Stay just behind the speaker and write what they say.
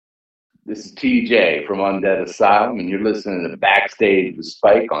This is TJ from Undead Asylum, and you're listening to Backstage with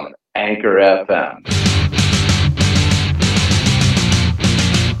Spike on Anchor FM.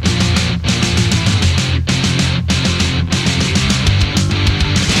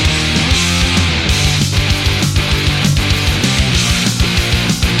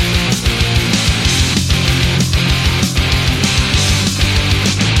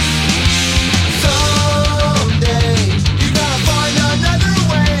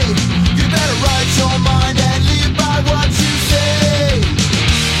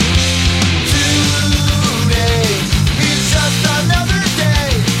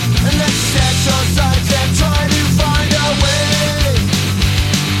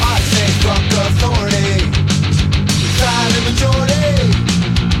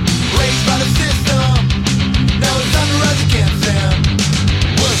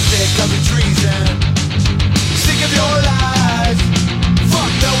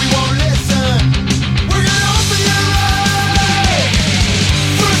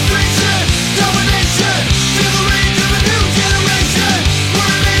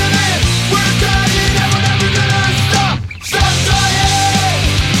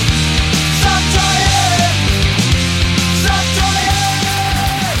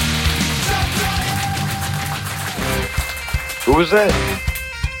 Who was that?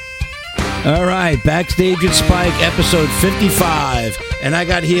 All right, Backstage with Spike, episode 55. And I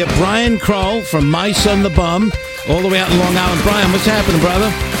got here Brian Crow from My Son the Bum, all the way out in Long Island. Brian, what's happening, brother?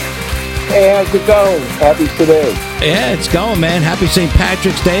 Hey, how's it going? Happy today. Yeah, it's going, man. Happy St.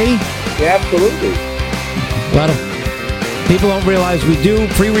 Patrick's Day. Yeah, absolutely. A lot of people don't realize we do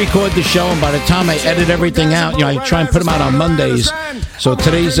pre-record the show, and by the time I edit everything out, I try and put them out on Mondays. So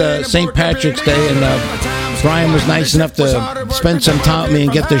today's St. Patrick's Day, and Brian was nice enough to spend some time with me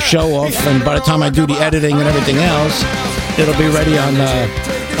and get the show off. And by the time I do the editing and everything else, it'll be ready on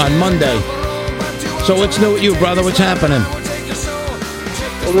Monday. So what's new with you, brother? What's happening?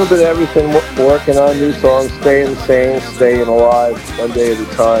 A little bit of everything. Working on new songs, staying sane, staying alive, one day at a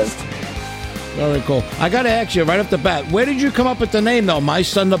time. Very cool. I got to ask you right off the bat, where did you come up with the name, though? My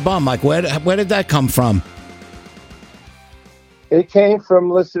Son the Bum. Like, where did that come from? It came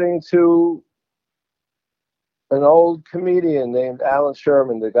from listening to an old comedian named Alan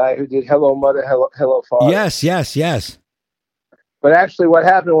Sherman, the guy who did Hello Mother, Hello Father. Yes. But actually what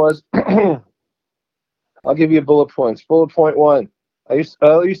happened was, I'll give you bullet points. Bullet point one, I used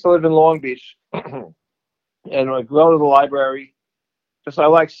to live in Long Beach, and I'd go to the library, because I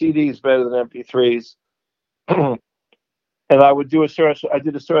like CDs better than MP3s. And I would do a search. I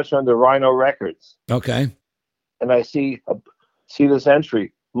did a search under Rhino Records. Okay. And I see this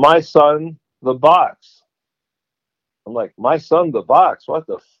entry, My Son the Box. I'm like, My Son the Box? What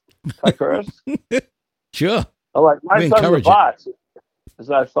the I curse? Sure. I'm like, My Son the Box. Is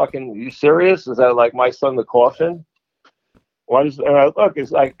that fucking, you serious? Is that like My Son the Coffin? What is, look, it's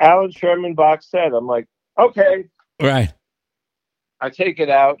like Alan Sherman box set. I'm like, okay. Right. I take it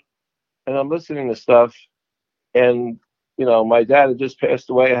out and I'm listening to stuff, and my dad had just passed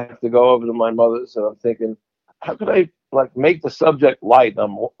away. I have to go over to my mother's, and I'm thinking, how could I make the subject light?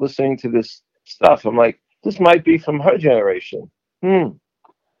 I'm listening to this stuff. I'm like, this might be from her generation. And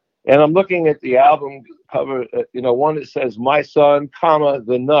I'm looking at the album cover, one that says My Son,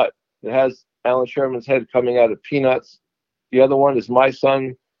 the Nut. It has Alan Sherman's head coming out of Peanuts. The other one is My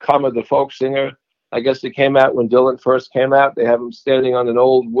Son, the Folk Singer. I guess it came out when Dylan first came out. They have him standing on an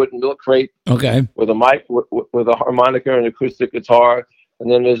old wooden milk crate. Okay. With a mic, with a harmonica and acoustic guitar.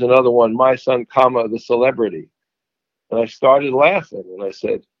 And then there's another one, My Son, the Celebrity. And I started laughing, and I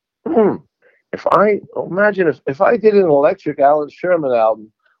said, if I did an electric Alan Sherman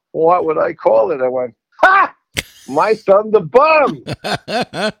album, what would I call it? I went, ha! My Son the Bum!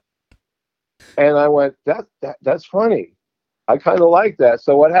 And I went, that's funny. I kind of like that.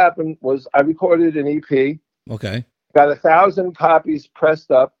 So what happened was I recorded an EP. Okay. Got 1,000 copies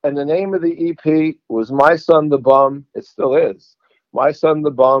pressed up, and the name of the EP was My Son the Bum. It still is. My Son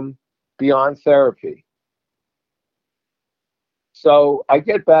the Bum, Beyond Therapy. So I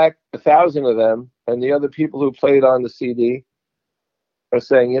get back 1,000 of them, and the other people who played on the CD are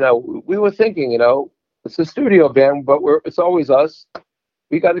saying, we were thinking, it's a studio band, but it's always us.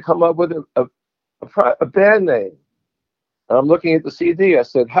 We got to come up with a band name. And I'm looking at the CD. I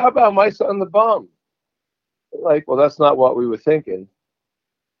said, how about My Son the Bum? Like, well, that's not what we were thinking,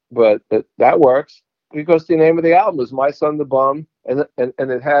 but that works because the name of the album is My Son the Bum, and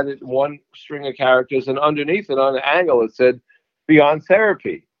it had one string of characters, and underneath it on the angle it said Beyond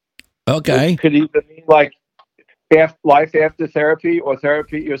Therapy. Okay. It could either mean like life after therapy, or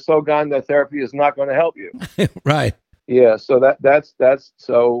therapy, you're so gone that therapy is not going to help you. Right. Yeah, so that's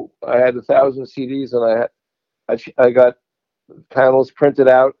so I had 1,000 CDs, and I got panels printed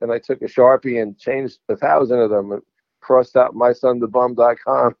out, and I took a Sharpie and changed 1,000 of them and crossed out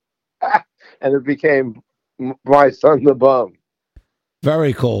mysonthebum.com, and it became My Son the Bum.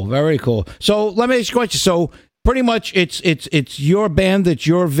 Very cool. Very cool. So let me ask you a question. So pretty much it's your band, it's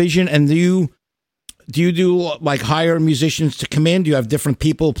your vision, and do you do like hire musicians to come in? Do you have different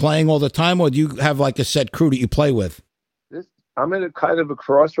people playing all the time, or do you have like a set crew that you play with? I'm in a kind of a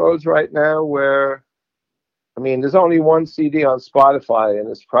crossroads right now where, I mean, there's only one CD on Spotify, and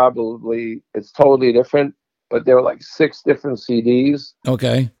it's totally different, but there are like 6 different CDs.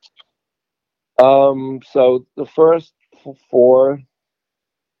 Okay. So the first 4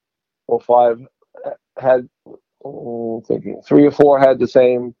 or 5 had, thinking 3 or 4 had the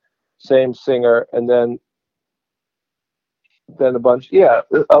same singer, and then a bunch. Yeah,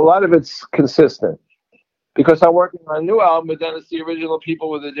 a lot of it's consistent because I'm working on a new album, but then it's the original people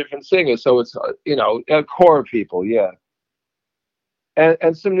with a different singer. So it's core people, yeah,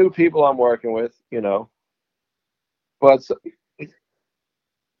 and some new people I'm working with, but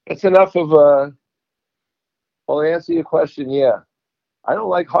it's enough of a. Well, to answer your question, yeah. I don't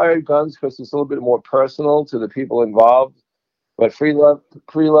like hired guns because it's a little bit more personal to the people involved. But free love,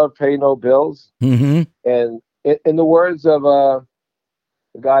 pay no bills. Mm-hmm. And in the words of the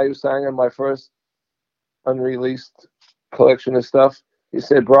guy who sang in my first unreleased collection of stuff, he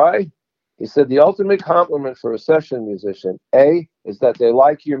said, "Bry," he said, "the ultimate compliment for a session musician, A, is that they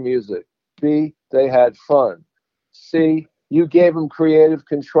like your music. B, they had fun. C, you gave them creative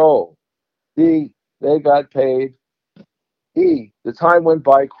control. D, they got paid. E, the time went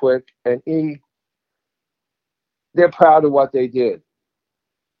by quick. And E, they're proud of what they did."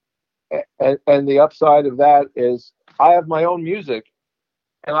 And the upside of that is I have my own music,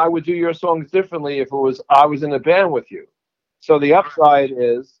 and I would do your songs differently if I was in a band with you. So the upside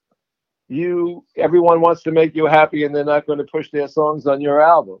is everyone wants to make you happy, and they're not going to push their songs on your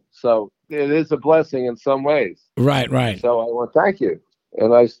album. So it is a blessing in some ways. Right. So I want to thank you.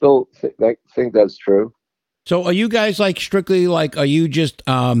 And I still think that's true. So are you guys like strictly like, are you just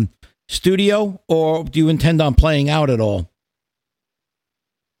studio, or do you intend on playing out at all?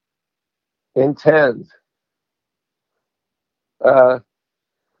 Intend.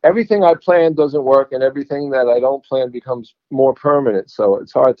 Everything I plan doesn't work, and everything that I don't plan becomes more permanent. So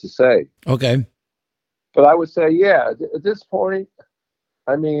it's hard to say. Okay. But I would say, yeah, at this point,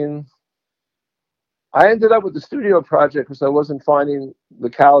 I mean, I ended up with the studio project because I wasn't finding the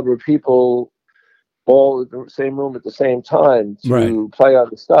caliber of people all in the same room at the same time to play on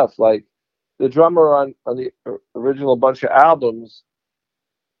the stuff. Like the drummer on the original bunch of albums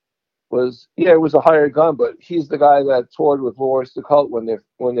it was a hired gun, but he's the guy that toured with Loris the Cult when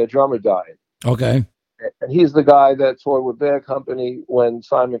their drummer died. Okay. And he's the guy that toured with Bad Company when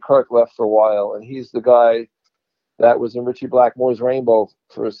Simon Kirke left for a while, and he's the guy that was in Richie Blackmore's Rainbow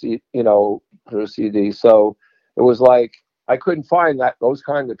for a CD. So it was like I couldn't find those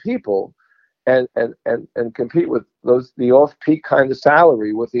kind of people, and compete with the off-peak kind of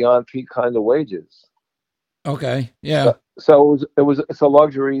salary with the on-peak kind of wages. Okay, yeah. So it's a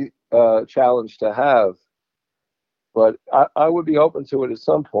luxury challenge to have, but I would be open to it at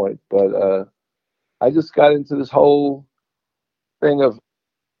some point. But I just got into this whole thing of,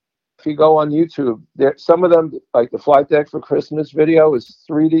 if you go on YouTube, some of them, like the Flight Deck for Christmas video, is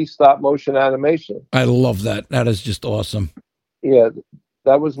 3D stop motion animation. I love that. That is just awesome. Yeah,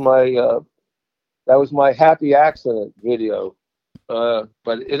 that was my happy accident video,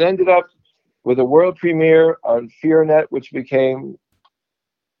 but it ended up with a world premiere on FearNet, which became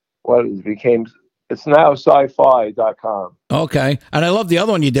it's now sci-fi.com. Okay. And I love the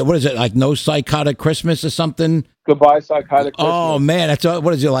other one you did. What is it, like No Psychotic Christmas or something? Goodbye Psychotic Christmas. Oh, man. That's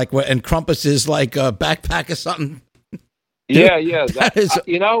what is it like? And Krampus is like a backpack or something? Yeah. That is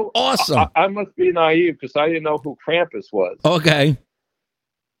awesome. I must be naive because I didn't know who Krampus was. Okay.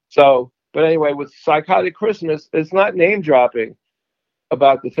 So, but anyway, with Psychotic Christmas, it's not name dropping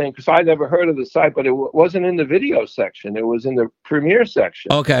about the thing because I never heard of the site, but it wasn't in the video section. It was in the premiere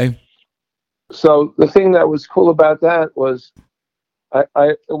section. Okay. So the thing that was cool about that was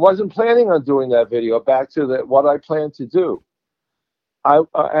I wasn't planning on doing that video. Back to what I planned to do. I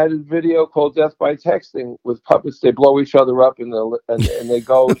added a video called Death by Texting with puppets. They blow each other up and they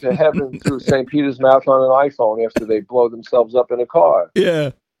go to heaven through St. Peter's mouth on an iPhone after they blow themselves up in a car.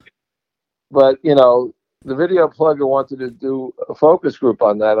 Yeah. But, the video plugger wanted to do a focus group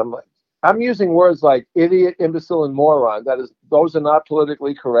on that. I'm using words like idiot, imbecile, and moron. Those are not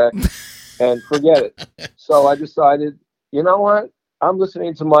politically correct, and forget it. So I decided, you know what? I'm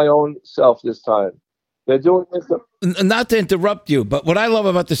listening to my own self this time. They're doing this. Not to interrupt you, but what I love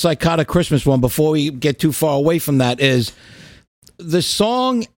about the Psychotic Christmas one, before we get too far away from that, is the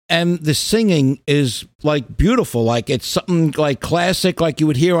song and the singing is like beautiful. Like it's something like classic, like you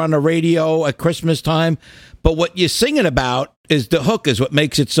would hear on the radio at Christmas time. But what you're singing about is the hook is what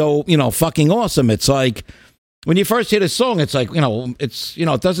makes it so, fucking awesome. It's like when you first hear the song, it's like,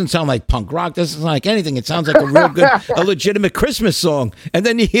 it doesn't sound like punk rock. Doesn't sound like anything. It sounds like a real good, a legitimate Christmas song. And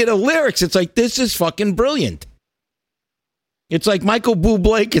then you hear the lyrics. It's like, this is fucking brilliant. It's like Michael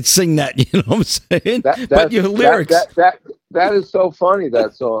Bublé could sing that, you know what I'm saying? But your lyrics. That is so funny,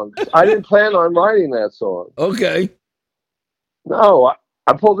 that song. I didn't plan on writing that song. Okay. No,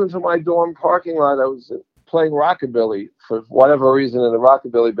 I pulled into my dorm parking lot. I was playing rockabilly for whatever reason in the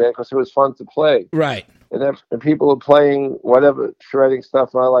rockabilly band because it was fun to play. Right. And people are playing whatever, shredding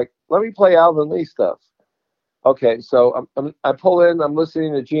stuff. And I'm like, let me play Alvin Lee stuff. Okay, so I pull in, I'm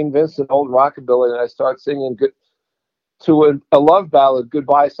listening to Gene Vincent, old rockabilly, and I start singing to a love ballad,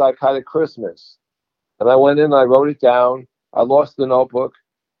 Goodbye Psychotic Christmas. And I went in, I wrote it down. I lost the notebook.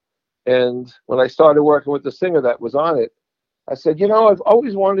 And when I started working with the singer that was on it, I said, I've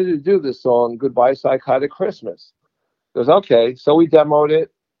always wanted to do this song, Goodbye Psychotic Christmas. He goes, okay. So we demoed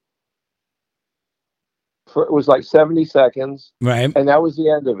it. It was like 70 seconds. Right. And that was the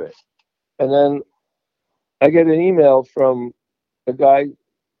end of it. And then I get an email from a guy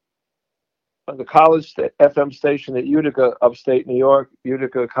on the college FM station at Utica, upstate New York,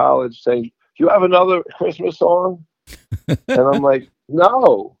 Utica College, saying, do you have another Christmas song? And I'm like,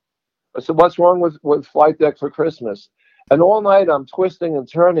 no. I said, what's wrong with Flight Deck for Christmas? And all night I'm twisting and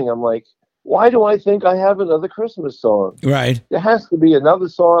turning. I'm like, why do I think I have another Christmas song? Right. There has to be another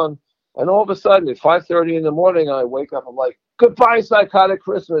song. And all of a sudden at 5:30 in the morning, I wake up. I'm like, Goodbye Psychotic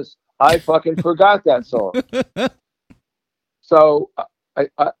Christmas. I fucking forgot that song. So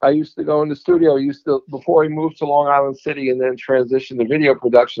I used to go in the studio. Before he moved to Long Island City and then transitioned to video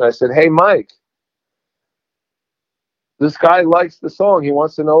production, I said, hey, Mike, this guy likes the song. He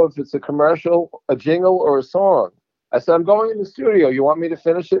wants to know if it's a commercial, a jingle, or a song. I said, I'm going in the studio. You want me to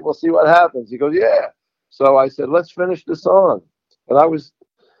finish it? We'll see what happens. He goes, yeah. So I said, let's finish the song. And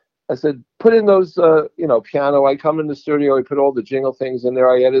I said, put in those, piano. I come in the studio. I put all the jingle things in there.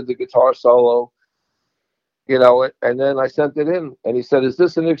 I edited the guitar solo, and then I sent it in. And he said, is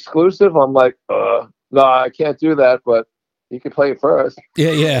this an exclusive? I'm like, no, I can't do that, but you can play it first.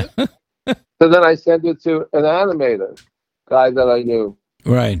 Yeah. So then I sent it to an animator guy that I knew.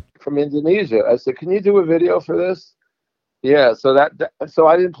 Right. From Indonesia. I said, can you do a video for this? Yeah, so so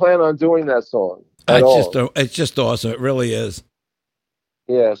I didn't plan on doing that song at all. It's just awesome. It really is.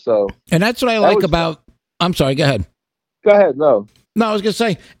 Yeah, so. And that's what I like about. I'm sorry. Go ahead. Go ahead. No, I was gonna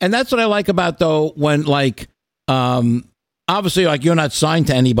say, and that's what I like about though when obviously you're not signed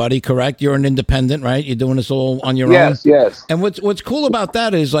to anybody, correct? You're an independent, right? You're doing this all on your own. Yes. And what's cool about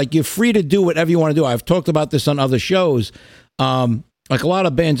that is you're free to do whatever you want to do. I've talked about this on other shows. Like a lot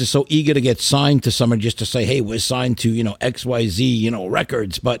of bands are so eager to get signed to someone just to say, hey, we're signed to, XYZ,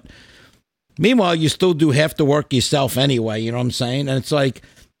 records. But meanwhile, you still do half the work yourself anyway. You know what I'm saying? And it's like,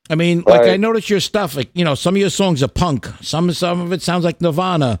 I notice your stuff, some of your songs are punk. Some of it sounds like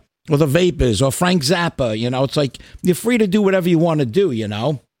Nirvana or the Vapors or Frank Zappa. It's like you're free to do whatever you want to do,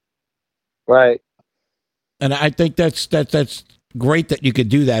 Right. And I think that's great that you could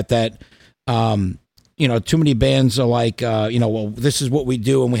do that, too many bands are like, well, this is what we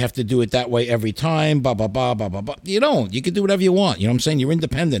do and we have to do it that way every time, blah, blah, blah, blah, blah, blah. You don't. You can do whatever you want. You know what I'm saying? You're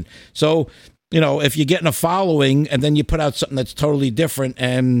independent. So, if you're getting a following and then you put out something that's totally different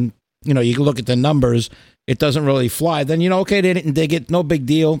and, you can look at the numbers, it doesn't really fly, then, okay, they didn't dig it. No big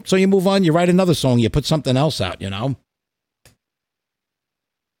deal. So you move on, you write another song, you put something else out,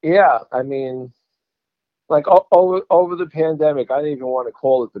 Yeah, like over the pandemic, I didn't even want to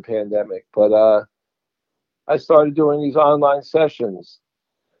call it the pandemic, but I started doing these online sessions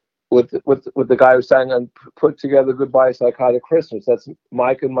with the guy who sang and put together Goodbye Psychotic Christmas. That's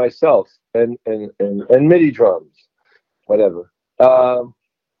Mike and myself and MIDI drums, whatever.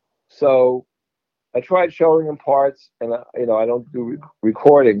 So I tried showing him parts, and I don't do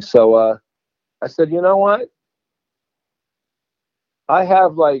recordings. So I said, you know what? I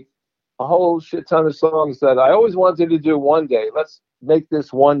have like a whole shit ton of songs that I always wanted to do one day. Let's make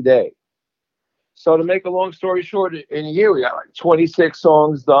this one day. So to make a long story short, in a year, we got like 26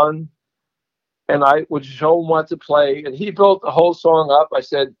 songs done. And I would show him what to play. And he built the whole song up. I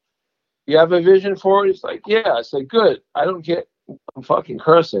said, you have a vision for it? He's like, yeah. I said, good. I'm fucking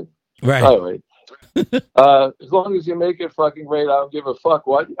cursing. Right. By the way. As long as you make it fucking great, I don't give a fuck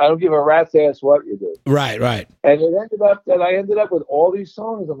I don't give a rat's ass what you do. Right. And it ended up that I ended up with all these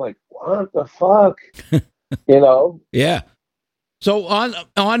songs. I'm like, what the fuck? You know? Yeah. So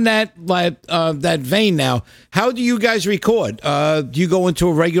on that that vein now, how do you guys record? Do you go into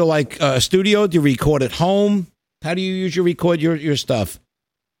a regular studio? Do you record at home? How do you usually record your stuff?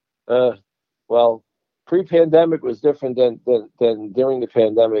 Well, pre-pandemic was different than during the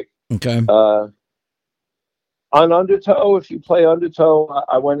pandemic. Okay. On Undertow, if you play Undertow,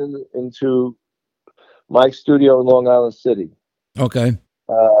 I went into Mike's studio in Long Island City. Okay.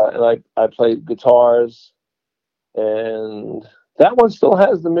 And I played guitars, and that one still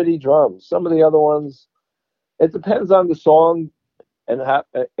has the MIDI drums. Some of the other ones, it depends on the song and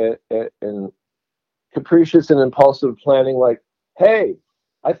capricious and impulsive planning. Like, hey,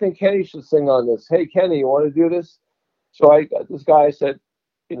 I think Kenny should sing on this. Hey, Kenny, you want to do this? So I got this guy said,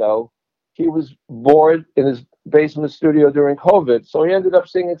 you know, he was bored in his basement studio during COVID, so he ended up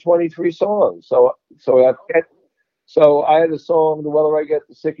singing 23 songs. So I had a song, "The Weather I Get,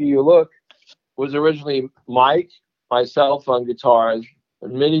 the Sicker You Look," was originally Mike, myself on guitars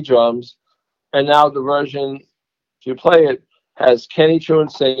and MIDI drums, and now the version, if you play it, has Kenny Chuen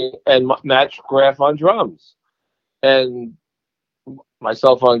singing and Matt Graff on drums, and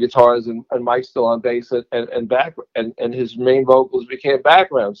myself on guitars and Mike still on bass and back and his main vocals became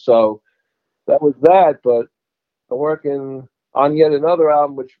background. So that was that. But I'm working on yet another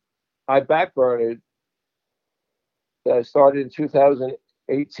album which I backburned that I started in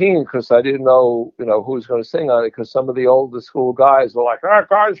 2018 because I didn't know, who was going to sing on it, because some of the older school guys were like, "That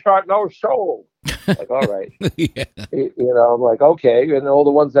guy's got no soul." Like, all right. Yeah. I'm like, okay. And all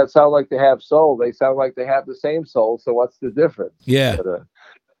the ones that sound like they have soul, they sound like they have the same soul. So what's the difference? Yeah. But,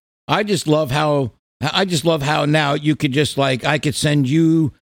 I just love how now you could just I could send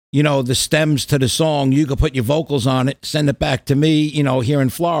you, the stems to the song. You could put your vocals on it, send it back to me, here in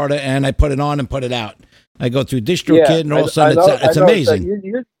Florida, and I put it on and put it out. I go through DistroKid, and all of a sudden it's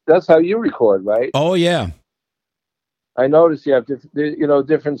amazing. That's how you record, right? Oh yeah. I noticed you have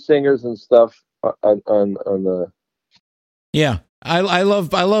different singers and stuff on the. Yeah, I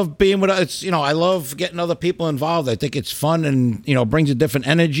love being with it's I love getting other people involved. I think it's fun and brings a different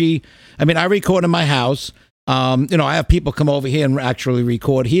energy. I mean, I record in my house. I have people come over here and actually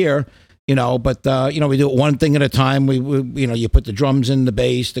record here. But we do it one thing at a time. We you put the drums in, the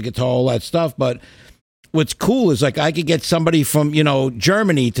bass, the guitar, all that stuff. But what's cool is I could get somebody from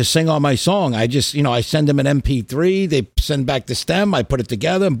Germany to sing on my song. I just I send them an MP3. They send back the stem. I put it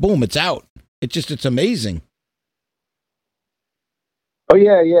together, and boom, it's out. It's amazing. Oh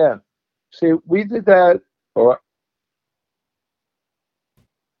yeah. See, we did that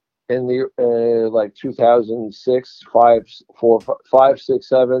in the 2006, 5, 6,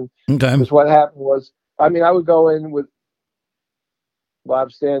 7. Okay. Because what happened was, I would go in with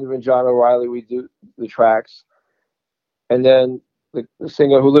Bob Stander and John O'Reilly. We do the tracks, and then the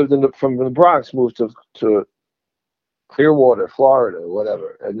singer who lived from the Bronx moved to Clearwater, Florida, or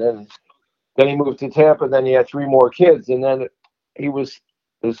whatever, and then he moved to Tampa. Then he had 3 more kids, and then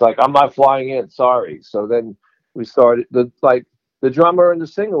it's like, I'm not flying in, sorry. So then we started the drummer and the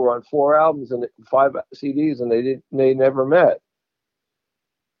singer were on 4 albums and 5 CDs, and they never met.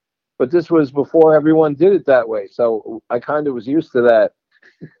 But this was before everyone did it that way, so I kind of was used to that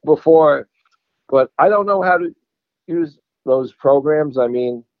before. But I don't know how to use those programs. I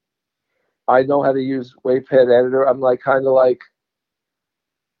know how to use WavePad Editor. I'm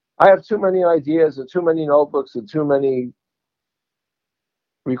I have too many ideas and too many notebooks and too many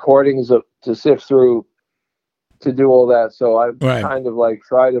recordings to sift through to do all that. So I kind of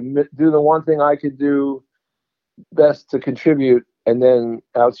try to do the one thing I could do best to contribute, and then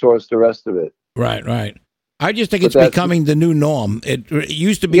outsource the rest of it. Right. I just think it's becoming the new norm. It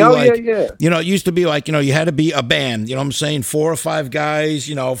used to be it used to be you had to be a band, you know what I'm saying? 4 or 5 guys,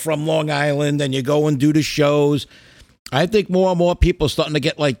 from Long Island, and you go and do the shows. I think more and more people are starting to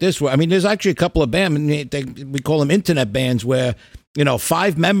get like this. There's actually a couple of bands, we call them internet bands, where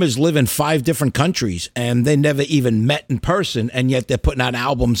 5 members live in 5 different countries, and they never even met in person, and yet they're putting out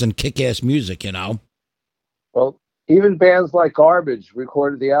albums and kick-ass music, Well, even bands like Garbage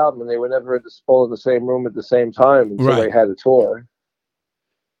recorded the album, and they were never all in the same room at the same time until they had a tour.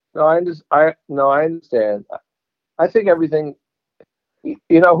 No, I understand. I think everything,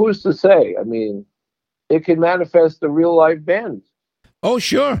 who's to say? It can manifest a real-life band. Oh,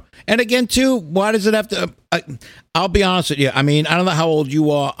 sure. And again, too, why does it have to... I'll be honest with you. I don't know how old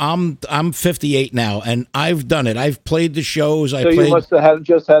you are. I'm 58 now, and I've done it. I've played the shows. You must have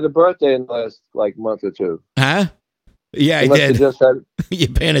just had a birthday in the last month or 2. Huh? Yeah, I did. You're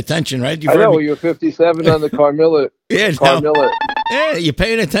paying attention, right? I know. You're 57 on the Carmilla. Carmilla. Yeah, you're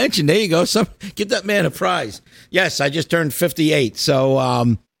paying attention. There you go. Give that man a prize. Yes, I just turned 58.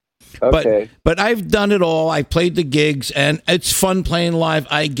 So, Okay. But I've done it all. I played the gigs, and it's fun playing live.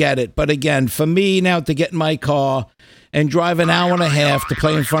 I get it. But again, for me now to get in my car and drive an hour and a half to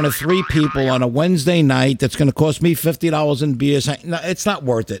play in front of 3 people on a Wednesday night that's going to cost me $50 in beers, it's not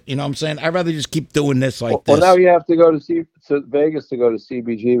worth it. You know what I'm saying? I'd rather just keep doing this like this. Well, now you have to go to Vegas to go to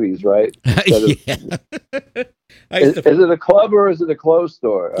CBGB's, right? Is it a club or is it a clothes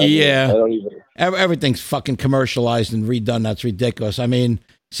store? I don't even. Everything's fucking commercialized and redone. That's ridiculous. I mean,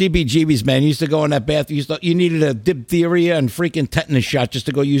 CBGB's, man, you used to go in that bathroom. You needed a diphtheria and freaking tetanus shot just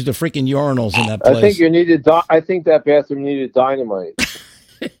to go use the freaking urinals in that place. I think that bathroom needed dynamite.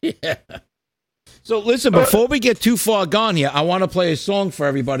 Yeah. So listen, before we get too far gone here, I want to play a song for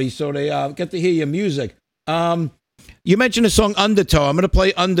everybody so they get to hear your music. You mentioned the song Undertow. I'm going to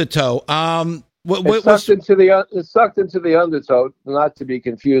play Undertow. It sucked into the Undertow, not to be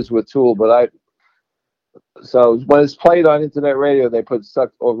confused with Tool, but so when it's played on internet radio, they put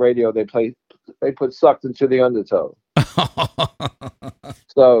sucked into the Undertow.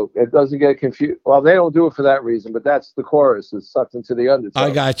 So it doesn't get confused. Well, they don't do it for that reason, but that's the chorus. It's sucked into the Undertow. I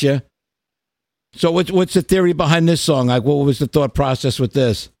got you. So what's the theory behind this song? Like, what was the thought process with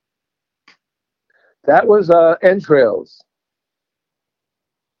this? That was entrails.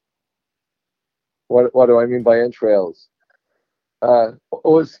 What do I mean by entrails? I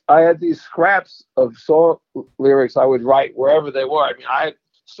had these scraps of song lyrics I would write wherever they were. I mean, I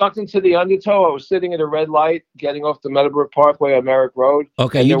sucked into the Undertow. I was sitting at a red light, getting off the Meadowbrook Parkway on Merrick Road.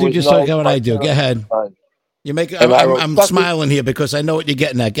 Okay, you do just like what I do. Go ahead. You make. I'm smiling here because I know what you're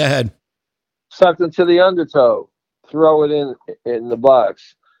getting at. Go ahead. Sucked into the Undertow. Throw it in the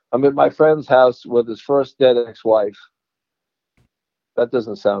box. I'm at my friend's house with his first dead ex-wife. That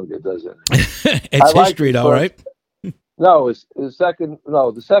doesn't sound good, does it? It's history, though, right? No, the second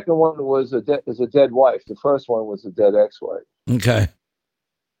one was a dead wife. The first one was a dead ex-wife. Okay.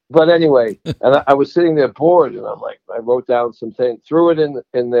 But anyway, and I was sitting there bored, and I'm like, I wrote down some things, threw it in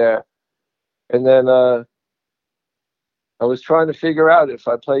there, and then I was trying to figure out if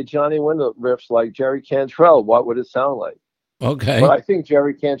I played Johnny Winter riffs like Jerry Cantrell, what would it sound like? Okay. But I think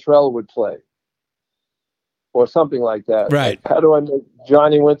Jerry Cantrell would play, or something like that. Right. Like, how do I make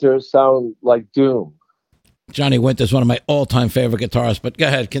Johnny Winter sound like Doom? Johnny Winter is one of my all-time favorite guitarists, but go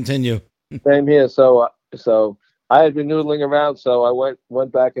ahead, continue. Same here. So I had been noodling around, so I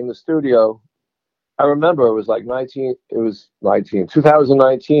went back in the studio. I remember it was 2019. It was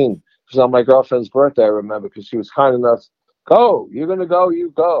on my girlfriend's birthday, I remember, because she was kind enough. Go, you're going to go, you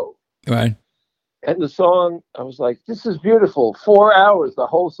go. Right. And the song, I was like, this is beautiful. 4 hours, the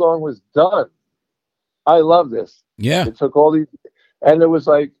whole song was done. I love this. Yeah. It took all these, and it was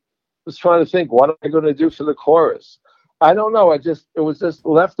like, I was trying to think, what am I going to do for the chorus? I don't know. It was just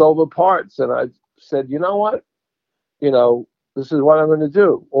leftover parts. And I said, you know what? This is what I'm going to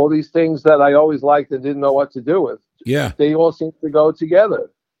do. All these things that I always liked and didn't know what to do with. Yeah. They all seem to go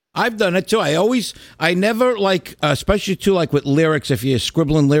together. I've done it too. I never especially too, like with lyrics, if you're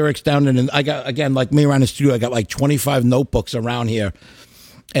scribbling lyrics down and I got, again, like me around the studio, I got like 25 notebooks around here.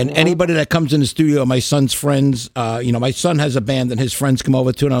 And anybody that comes in the studio, my son's friends, my son has a band and his friends come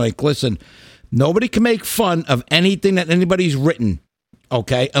over too. And I'm like, listen, nobody can make fun of anything that anybody's written.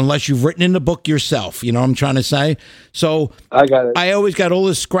 Okay. Unless you've written in the book yourself. You know what I'm trying to say? So I got it. I always got all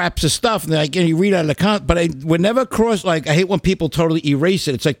the scraps of stuff. And again, you read out of the but I would never cross, I hate when people totally erase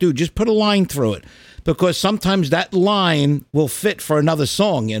it. It's like, dude, just put a line through it, because sometimes that line will fit for another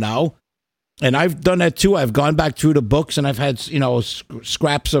song, And I've done that too. I've gone back through the books and I've had,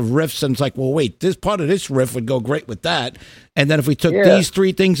 scraps of riffs, and it's like, well, wait, this part of this riff would go great with that. And then if we took these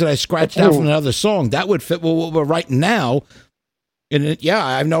 3 things that I scratched out from another song, that would fit what we're writing now. And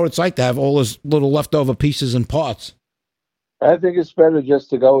I know what it's like to have all those little leftover pieces and parts. I think it's better just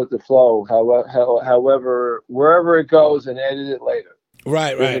to go with the flow, however, wherever it goes, and edit it later.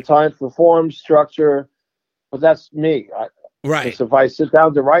 Right. There's a time for form, structure, but that's me. Right. So if I sit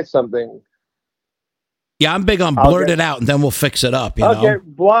down to write something, yeah, I'm big on blurt it out and then we'll fix it up. I'll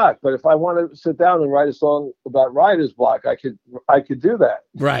get blocked, but if I want to sit down and write a song about writer's block, I could do that.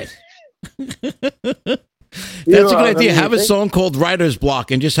 Right. That's a good idea. Have a song called Writer's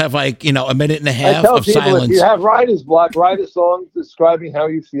Block and just have a minute and a half of silence. If you have writer's block, write a song describing how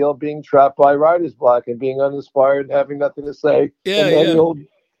you feel being trapped by writer's block and being uninspired and having nothing to say. Yeah, and then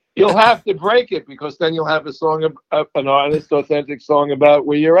you'll have to break it, because then you'll have a song, an honest, authentic song about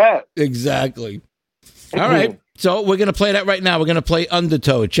where you're at. Exactly. All right. So we're going to play that right now. We're going to play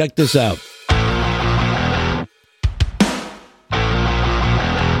Undertow. Check this out.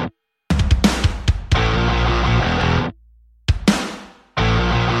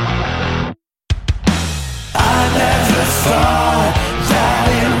 Thought that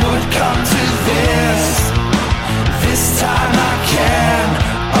it would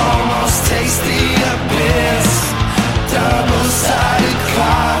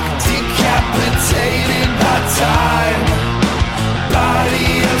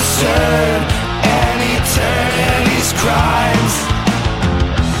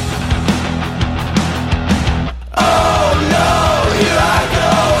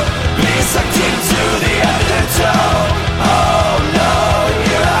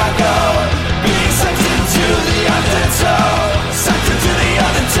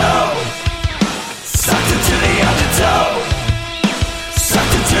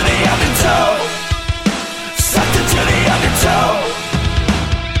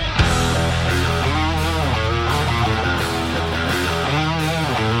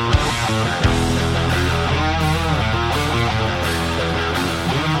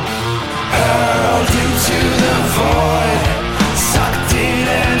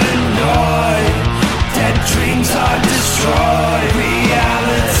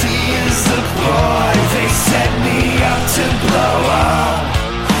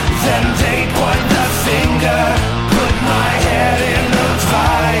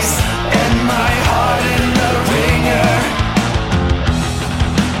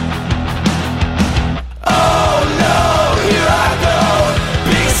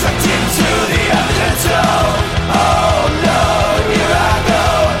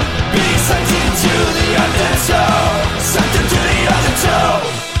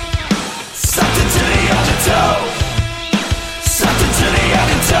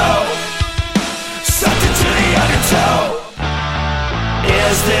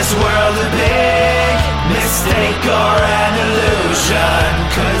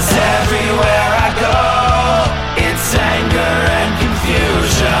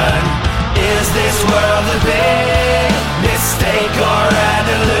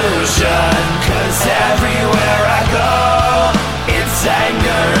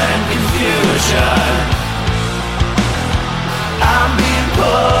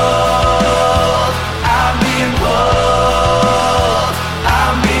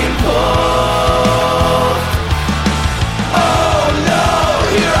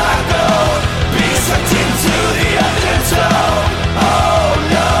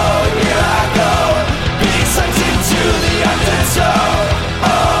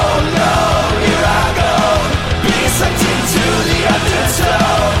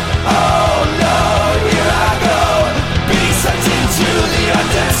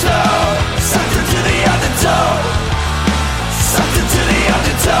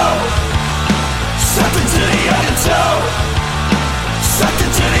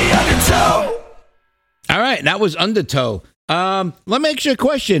right, and that was Undertow. Let me ask you a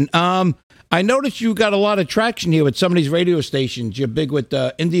question. I noticed you got a lot of traction here with some of these radio stations. You're big with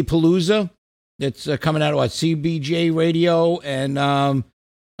Indie Palooza. It's coming out of CBJ Radio and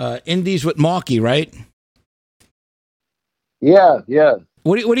Indies with Marky, right? Yeah.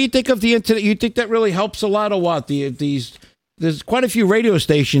 What do you think of the internet? You think that really helps a lot, or what? There's quite a few radio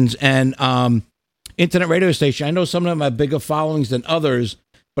stations and internet radio stations. I know some of them have bigger followings than others,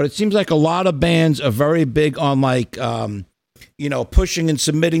 but it seems like a lot of bands are very big on pushing and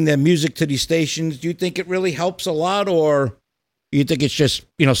submitting their music to these stations. Do you think it really helps a lot, or you think it's just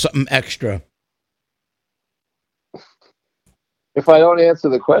something extra? If I don't answer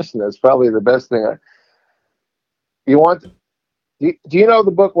the question, that's probably the best thing. Do you know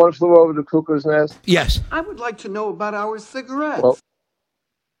the book One Flew Over the Cuckoo's Nest? Yes. I would like to know about our cigarettes. Well,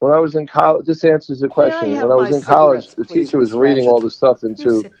 when I was in college, this answers the question. When I was in college, the teacher was reading all the stuff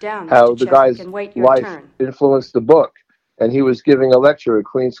into how the guy's life influenced the book. And he was giving a lecture at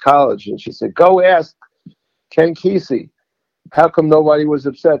Queens College. And she said, go ask Ken Kesey, how come nobody was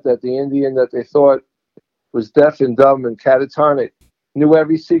upset that the Indian that they thought was deaf and dumb and catatonic knew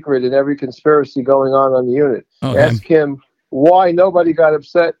every secret and every conspiracy going on the unit? Okay. Ask him why nobody got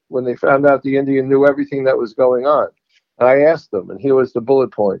upset when they found out the Indian knew everything that was going on. And I asked him, and here was the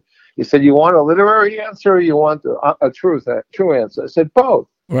bullet point. He said, you want a literary answer or you want a true answer? I said, both.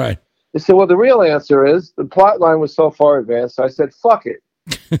 Right. He said, well, the real answer is the plot line was so far advanced. I said, fuck it.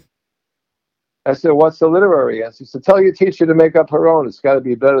 I said, what's the literary answer? He said, tell your teacher to make up her own. It's got to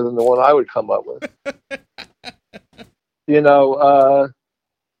be better than the one I would come up with.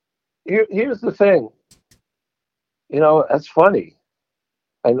 Here's the thing. That's funny.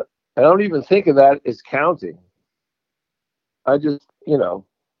 And I don't even think of that as counting. I just,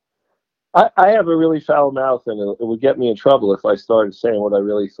 I have a really foul mouth, and it would get me in trouble if I started saying what I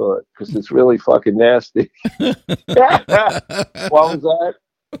really thought, because it's really fucking nasty. What was that?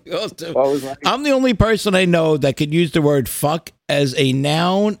 I'm the only person I know that could use the word fuck as a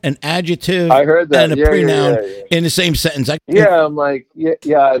noun, an adjective, I heard that. and a pronoun in the same sentence. I'm like,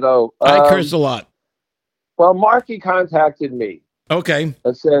 I know. I curse a lot. Well, Marky contacted me. Okay.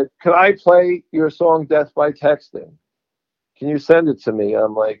 And said, can I play your song Death by Texting? Can you send it to me?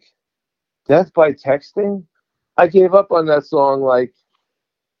 I'm like, Death by Texting? I gave up on that song. Like,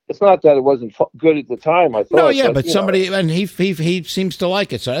 it's not that it wasn't good at the time. I thought. No, yeah, but somebody, and he seems to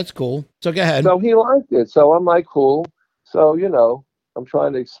like it, so that's cool. So go ahead. So he liked it. So I'm like, cool. So, I'm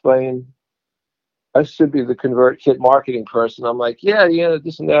trying to explain. I should be the ConvertKit marketing person. I'm like, yeah,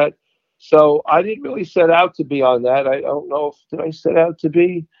 this and that. So I didn't really set out to be on that. I don't know did I set out to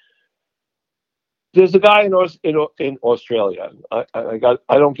be? There's a guy in Australia. I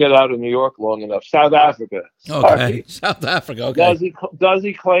don't get out of New York long enough. South Africa. Okay. South Africa. Okay.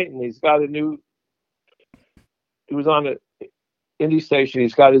 Duzzy Clayton. He's got he was on an indie station.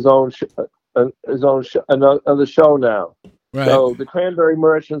 He's got his own another show now. Right. So the Cranberry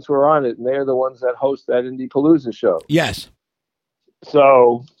Merchants were on it, and they're the ones that host that Indie Palooza show. Yes.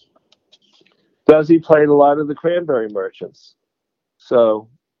 So Duzzy played a lot of the Cranberry Merchants. So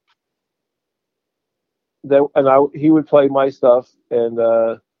he would play my stuff, and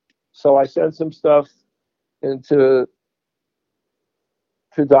so I sent some stuff to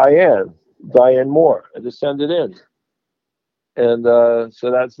Diane Moore, and to send it in, and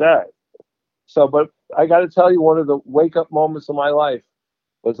so that's that. So, but I got to tell you, one of the wake up moments of my life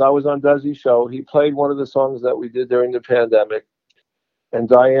was I was on Duzzy's show. He played one of the songs that we did during the pandemic, and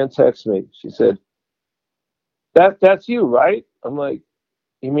Diane texted me. She said, "That's you, right?" I'm like,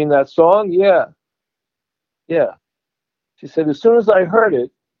 "You mean that song?" Yeah. She said, as soon as I heard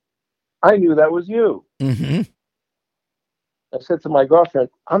it, I knew that was you. Mm-hmm. I said to my girlfriend,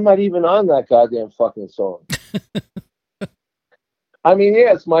 I'm not even on that goddamn fucking song. I mean,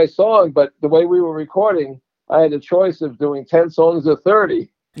 yeah, it's my song, but the way we were recording, I had a choice of doing 10 songs or 30.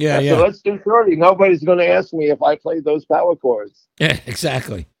 Yeah. So let's do 30. Nobody's going to ask me if I played those power chords. Yeah,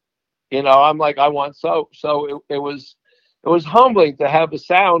 exactly. I'm like, I want so it was humbling to have a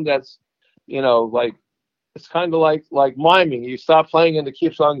sound that's, like, it's kind of like miming. You stop playing and it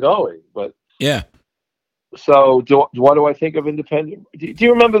keeps on going. But yeah. So what do I think of independent? Do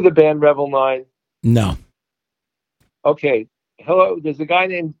you remember the band Revel 9? No. Okay. Hello. There's a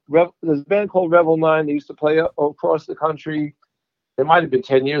band called Revel 9. They used to play across the country. It might have been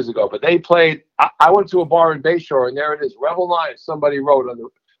 10 years ago, but they played. I went to a bar in Bayshore, and there it is, Revel 9. Somebody wrote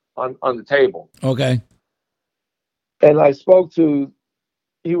on the table. Okay. And I spoke to.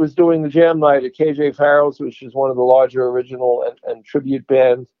 He was doing the jam night at KJ Farrell's, which is one of the larger original and tribute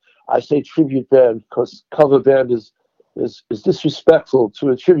bands. I say tribute band because cover band is disrespectful to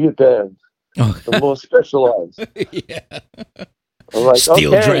a tribute band. The more specialized. Yeah. I'm like,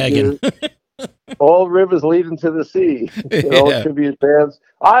 Steel okay, Dragon. dude, all rivers leading to the sea. Yeah. Tribute bands.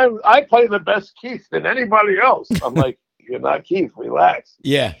 I play the best Keith than anybody else. I'm like, you're not Keith. Relax.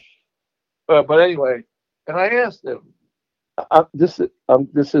 Yeah. But anyway, and I asked him. This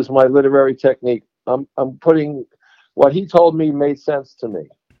is my literary technique. I'm putting what he told me made sense to me.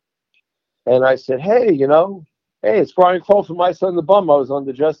 And I said, hey, it's Brian Cole from My Son the Bum. I was on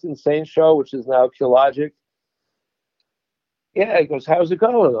the Justin Saint show, which is now Q-Logic. Yeah, he goes, how's it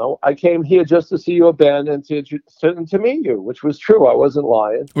going? I came here just to see your band and to meet you, which was true. I wasn't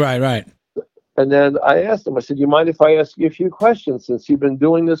lying. Right. And then I asked him, I said, you mind if I ask you a few questions since you've been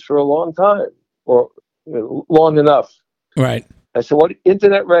doing this for a long time or long enough? Right. I said, what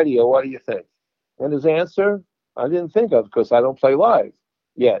internet radio, what do you think? And his answer, I didn't think of because I don't play live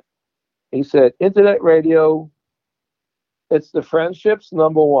yet. He said, internet radio, it's the friendships,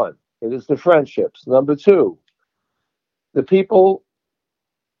 number one. It is the friendships. Number two, the people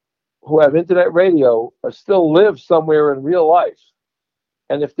who have internet radio are still live somewhere in real life.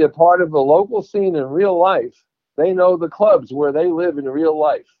 And if they're part of the local scene in real life, they know the clubs where they live in real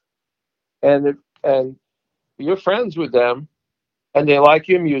life. And you're friends with them and they like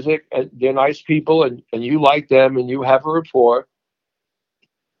your music and they're nice people and you like them and you have a rapport.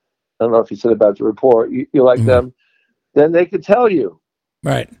 I don't know if you said about the rapport, you like them, then they could tell you.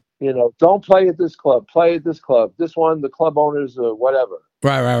 Right. Don't play at this club, play at this club. This one, the club owners or whatever.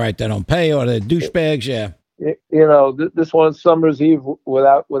 Right. They don't pay or they're douchebags, yeah. This one's Summer's Eve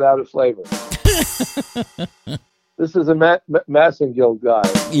without a flavor. This is a Massengill guy.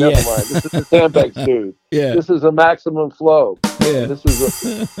 Never mind. This is a Tampax dude. Yeah. This is a Maximum Flow. Yeah.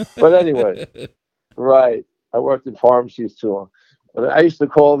 But anyway, right. I worked in pharmacies too long. And I used to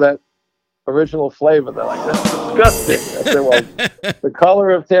call that original flavor. They're like, that's disgusting. I said, well, the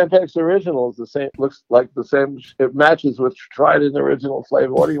color of Tampax Original is the same, looks like the same. It matches with Trident Original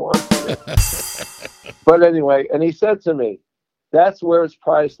flavor. What do you want? But anyway, and he said to me, that's where it's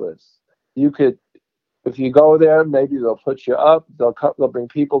priceless. You could, if you go there, maybe they'll put you up. They'll bring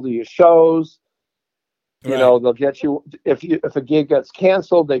people to your shows. Right. They'll get you. If a gig gets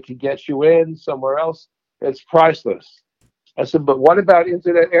canceled, they could get you in somewhere else. It's priceless. I said, but what about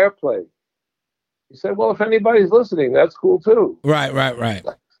internet airplay? He said, well, if anybody's listening, that's cool too. Right.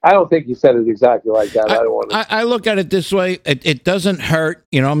 I don't think he said it exactly like that. I don't want to. I look at it this way. It doesn't hurt.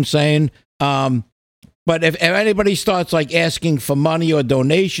 You know what I'm saying? But if anybody starts like asking for money or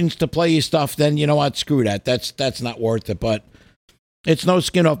donations to play your stuff, then you know what? Screw that. That's not worth it. But it's no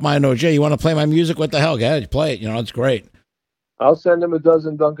skin off my nose. Jay, you want to play my music? What the hell? Go ahead, play it. It's great. I'll send him a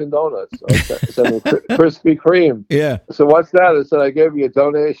dozen Dunkin' Donuts. I'll send him Krispy Kreme. Yeah. So what's that? I said, I gave you a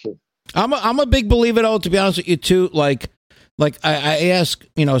donation. I'm a big believer, though, to be honest with you, too. Like I ask,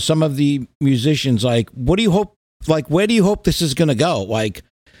 some of the musicians, like, what do you hope, like, where do you hope this is going to go? Like,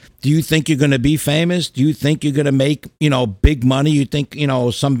 do you think you're going to be famous? Do you think you're going to make, big money? You think,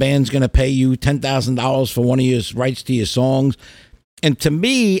 some band's going to pay you $10,000 for one of your rights to your songs? And to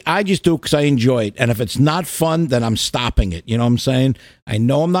me, I just do it because I enjoy it. And if it's not fun, then I'm stopping it. You know what I'm saying? I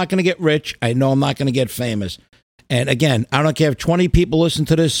know I'm not going to get rich. I know I'm not going to get famous. And again, I don't care if 20 people listen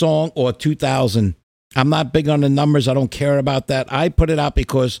to this song or 2,000. I'm not big on the numbers. I don't care about that. I put it out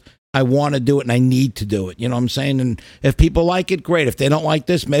because I want to do it and I need to do it. You know what I'm saying? And if people like it, great. If they don't like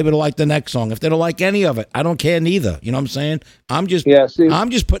this, maybe they'll like the next song. If they don't like any of it, I don't care neither. You know what I'm saying? I'm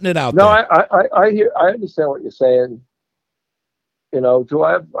just putting it out there. No, I understand what you're saying.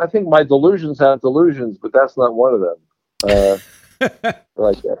 I think my delusions have delusions, but that's not one of them.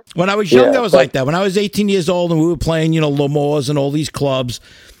 Like that. When I was young, I was like that. When I was 18 years old and we were playing, L'Amours and all these clubs,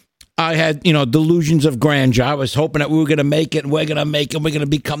 I had, delusions of grandeur. I was hoping that we were going to make it and we're going to make it. We're going to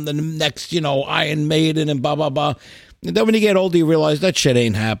become the next, Iron Maiden and blah, blah, blah. And then when you get older, you realize that shit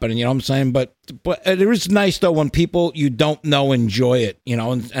ain't happening. You know what I'm saying? But it is nice, though, when people you don't know enjoy it,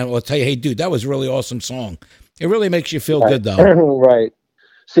 and will tell you, hey, dude, that was a really awesome song. It really makes you feel good, though. Right.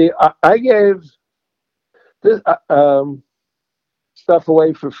 See, I gave this stuff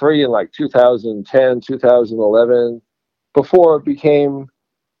away for free in like 2010, 2011, before it became,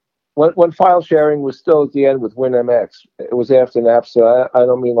 when file sharing was still at the end with WinMX. It was after Napster. I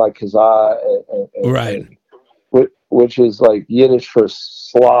don't mean like Kazaa, right? Which is like Yiddish for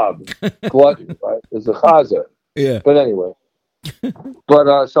slob, glutton, right? Is a chazer. Yeah. But anyway,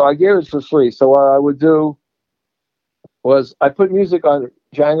 so I gave it for free. So what I would do was I put music on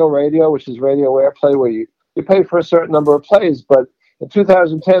Django Radio, which is radio airplay, where you pay for a certain number of plays. But in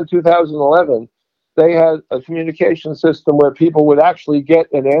 2010, 2011, they had a communication system where people would actually get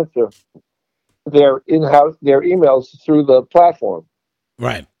and answer their emails through the platform.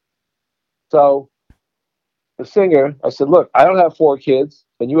 Right. So the singer, I said, look, I don't have 4 kids,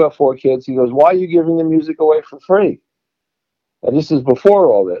 and you have 4 kids. He goes, why are you giving the music away for free? And this is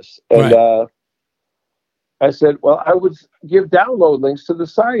before all this. And Right. I said, well, I would give download links to the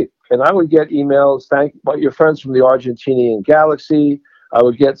site, and I would get emails, thank your friends from the Argentinian Galaxy. I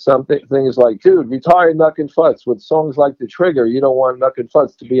would get things like, dude, retire Nuck and Futz with songs like The Trigger. You don't want Nuck and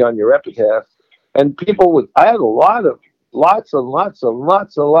Futz to be on your epitaph. And people would, I had lots and lots.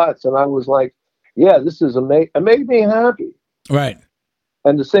 And I was like, yeah, this is amazing. It made me happy. Right.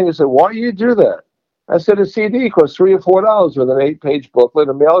 And the singer said, why do you do that? I said, a CD costs $3 or $4 with an 8-page booklet.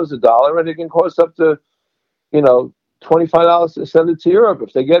 A mail is $1, and it can cost up to, $25 to send it to Europe.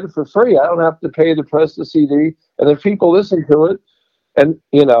 If they get it for free, I don't have to pay to press the CD. And if people listen to it, and,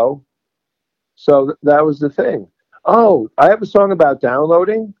 so that was the thing. Oh, I have a song about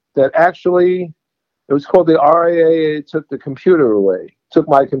downloading that actually, it was called the RIAA took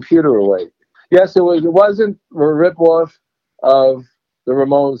my computer away. Yes, it wasn't a ripoff of the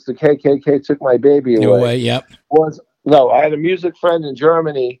Ramones, the KKK took my baby away. Yep. No, I had a music friend in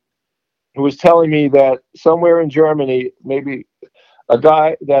Germany who was telling me that somewhere in Germany, maybe a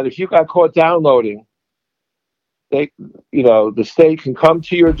guy, that if you got caught downloading, the state can come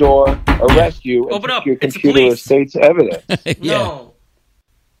to your door, arrest you, and take your computer as state's evidence. Yeah. No.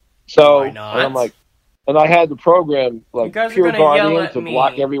 So, Why not? and I'm like, and I had the program like guys are Pure gonna yell Guardian at to me.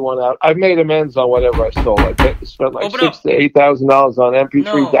 block everyone out. I've made amends on whatever I stole. I spent like Open up. $6,000 to $8,000 on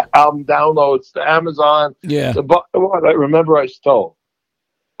MP3 No. album downloads to Amazon. Yeah. What I remember I stole.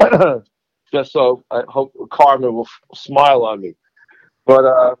 Just so I hope Carmen will smile on me.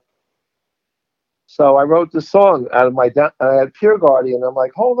 But so I wrote the song out of I had Pure Guardian. I'm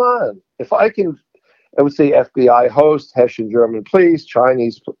like, hold on, if I can. I would say FBI host, Hessian German police,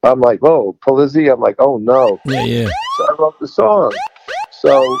 Chinese. I'm like, oh, Polizzi. I'm like, oh no. Yeah. So I wrote the song.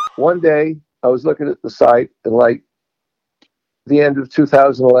 So one day I was looking at the site, and like the end of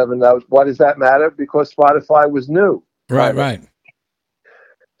 2011, why does that matter? Because Spotify was new. Right.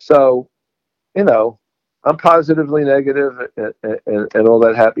 So, I'm positively negative and all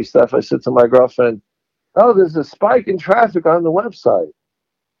that happy stuff. I said to my girlfriend, oh, there's a spike in traffic on the website.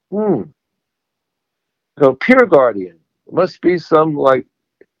 Go, Pure Guardian. It must be some like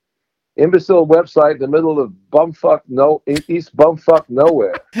imbecile website in the middle of East bumfuck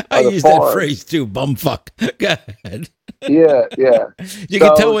nowhere. I use that phrase too, bumfuck. Go ahead. Yeah. You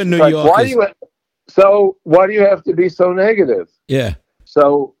can tell in New York. So why do you have to be so negative? Yeah.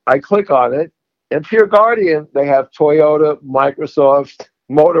 So I click on it, and Pure Guardian, they have Toyota, Microsoft,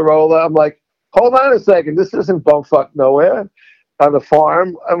 Motorola. I'm like, hold on a second, this isn't bumfuck nowhere on the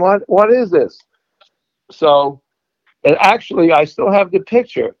farm. And what is this? So, and actually, I still have the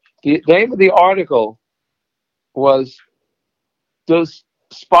picture. The name of the article was, does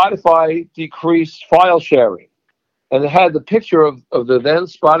Spotify decrease file sharing? And it had the picture of the then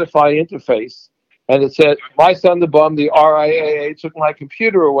Spotify interface. And it said, My Son the Bum, the RIAA took my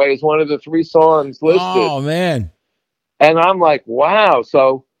computer away is one of the 3 songs listed. Oh, man. And I'm like, wow.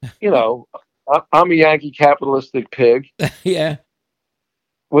 So, I'm a Yankee capitalistic pig. Yeah.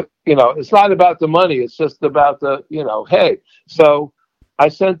 It's not about the money. It's just about the, hey. So I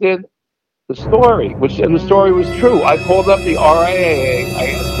sent in the story, and the story was true. I called up the RIAA. I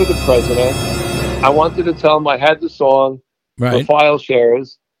asked for the president. I wanted to tell him I had the song, Right. the file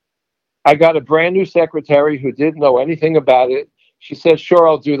shares. I got a brand new secretary who didn't know anything about it. She said, sure,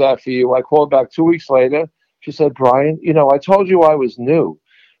 I'll do that for you. I called back 2 weeks later. She said, Brian, I told you I was new,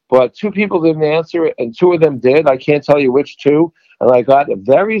 but 2 people didn't answer, and 2 of them did. I can't tell you which 2. And I got a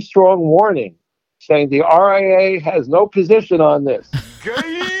very strong warning saying the RIA has no position on this.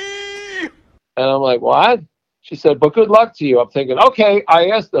 And I'm like, what? She said, but good luck to you. I'm thinking, okay, I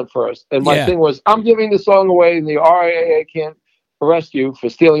asked them first. And my thing was, I'm giving the song away, and the RIAA can't arrest you for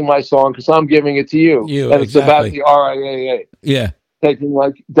stealing my song because I'm giving it to you. And it's about the RIAA. Yeah. Taking,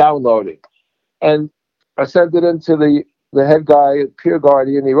 downloading. And I sent it into the head guy at Pure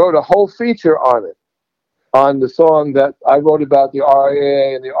Guardian. He wrote a whole feature on it, on the song that I wrote about the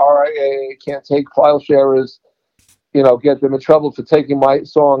RIAA, and the RIAA can't take file sharers, get them in trouble for taking my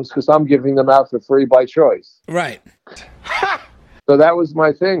songs because I'm giving them out for free by choice. Right. So that was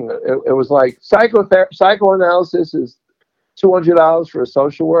my thing. It was like psychoanalysis is $200 for a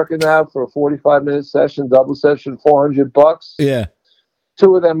social worker now for a 45-minute session, double session, $400. Yeah.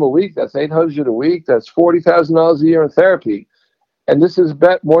 2 of them a week. That's $800 a week. That's $40,000 a year in therapy. And this is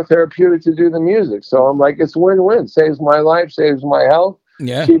more therapeutic to do the music. So I'm like, it's win-win. Saves my life, saves my health.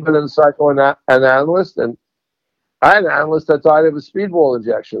 Yeah. Cheaper than psychoanalyst. And I had an analyst that died of a speedball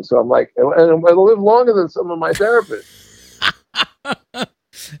injection. So I'm like, and it'll live longer than some of my therapists.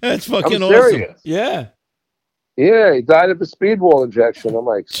 That's fucking I'm awesome. serious. Yeah. Yeah, he died of a speedball injection. I'm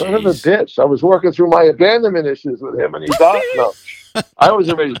like, son of a bitch. I was working through my abandonment issues with him, and he died. No, I was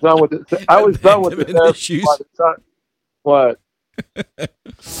already done with it. I was done with the Abandonment therapy issues. by the time. What?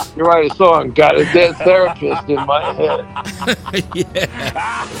 You write a song, got a dead therapist in my head.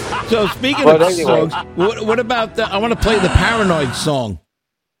 Yeah. So speaking But of anyway. songs, what about I want to play the Paranoid song.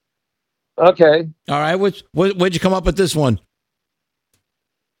 Okay. All right. Where'd you come up with this one?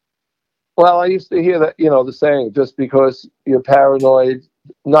 Well, I used to hear that, the saying, just because you're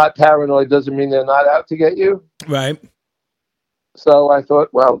not paranoid doesn't mean they're not out to get you. Right. So I thought,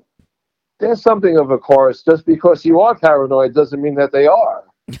 well, there's something of a chorus. Just because you are paranoid doesn't mean that they are.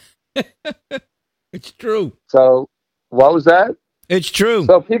 It's true. So what was that? It's true.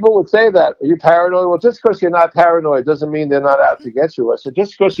 So people would say that. Are you paranoid? Well, just because you're not paranoid doesn't mean they're not out to get you. I said,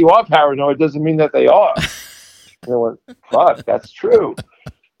 just because you are paranoid doesn't mean that they are. And I went, fuck, that's true.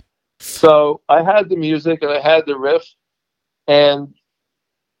 So I had the music and I had the riff, and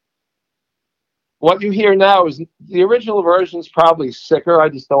what you hear now is the original version is probably sicker. I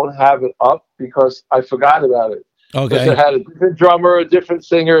just don't have it up because I forgot about it. Okay. Because it had a different drummer, a different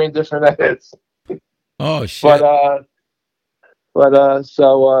singer, and different edits. Oh shit. So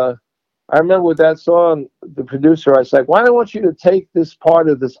I remember with that song, the producer, I was like, why don't I want you to take this part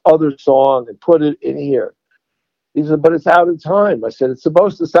of this other song and put it in here? He said, but it's out of time. I said, it's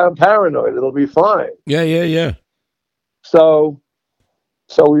supposed to sound paranoid. It'll be fine. Yeah. So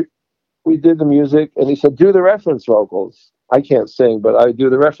we did the music, and he said, do the reference vocals. I can't sing, but I do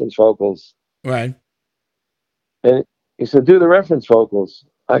the reference vocals. Right. And he said, do the reference vocals.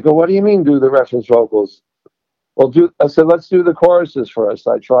 I go, what do you mean do the reference vocals? Well, I said, let's do the choruses first.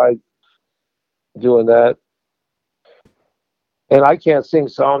 I tried doing that. And I can't sing,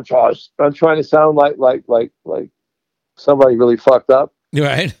 so I'm trying to sound like somebody really fucked up.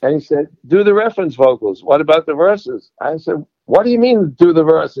 Right. And he said, do the reference vocals. What about the verses? I said, what do you mean do the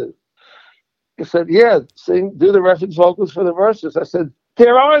verses? He said, yeah, do the reference vocals for the verses. I said,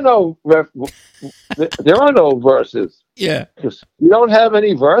 there are no verses. Yeah. Goes, you don't have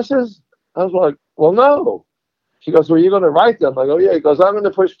any verses? I was like, well, no. She goes, well, you're going to write them. I go, yeah. He goes, I'm going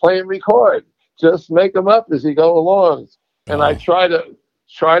to push play and record. Just make them up as you go along. And I try to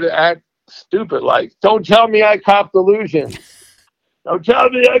act stupid, like, don't tell me I copped illusions. Don't tell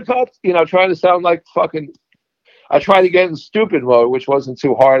me I copped, trying to sound like fucking. I tried to get in stupid mode, which wasn't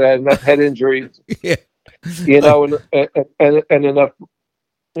too hard. I had enough head injuries, Yeah. and enough,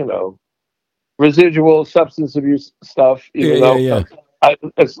 residual substance abuse stuff.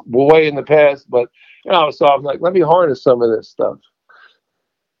 It's way in the past, but so I'm like, let me harness some of this stuff.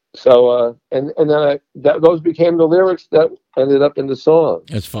 So and then those became the lyrics that ended up in the song.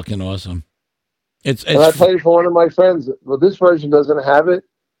 It's fucking awesome. And I played it for one of my friends. Well, this version doesn't have it.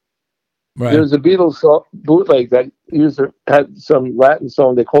 Right. There was a Beatles bootleg that had some Latin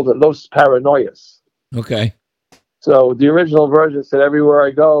song. They called it Los Paranoias. Okay. So the original version said, everywhere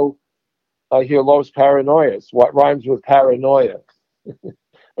I go, I hear Los Paranoias. What rhymes with paranoia?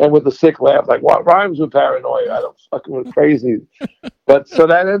 And with the sick laugh, like, what rhymes with paranoia? I don't fucking was crazy. But so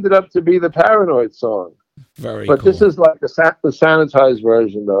that ended up to be the Paranoid song. Very But cool. this is like the sanitized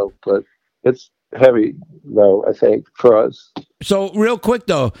version, though. But it's heavy, though, I think, for us. So real quick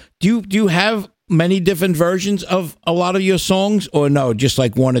though, do you have many different versions of a lot of your songs, or no, just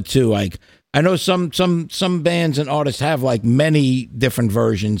like one or two? Like I know some bands and artists have like many different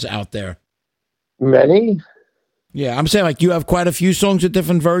versions out there. Many? Yeah, I'm saying like you have quite a few songs with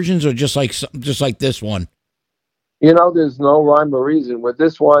different versions, or just like this one. There's no rhyme or reason. With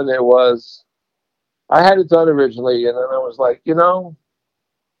this one, I had it done originally, and then I was like,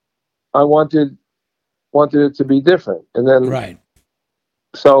 I wanted it to be different, and then Right.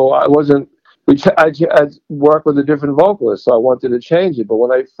 So I wasn't. I worked with a different vocalist, so I wanted to change it. But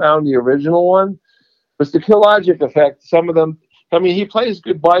when I found the original one, it was the Kill Logic Effect. Some of them, I mean, he plays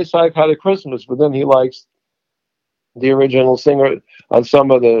Goodbye Psychotic Christmas, but then he likes the original singer on some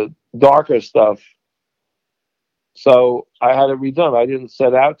of the darker stuff. So I had it redone. I didn't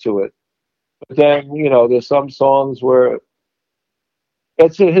set out to it. But then, there's some songs where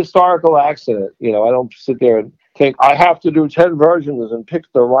it's a historical accident. I don't sit there and think I have to do 10 versions and pick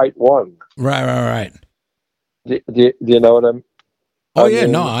the right one. Right. Do you know what I'm? Oh, yeah,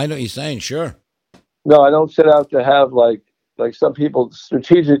 no, I know what you're saying. Sure. No, I don't set out to have like some people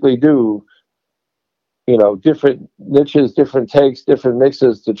strategically do. Different niches, different takes, different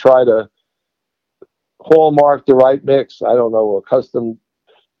mixes to try to hallmark the right mix. I don't know, a custom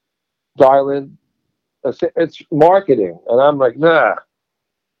dial-in. It's marketing, and I'm like, nah.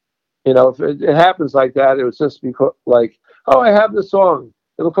 If it happens like that, it was just because, like, oh, I have the song.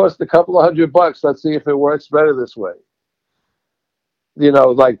 it'll cost a couple of $100. Let's see if it works better this way.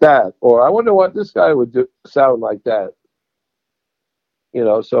 Like that. Or I wonder what this guy would sound like that.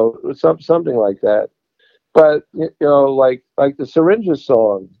 So something like that. But like the Syringes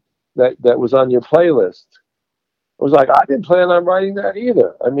song that was on your playlist, it was like I didn't plan on writing that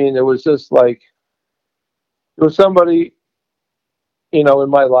either. I mean, it was just like there was somebody, in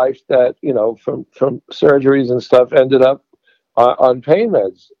my life that from surgeries and stuff ended up on pain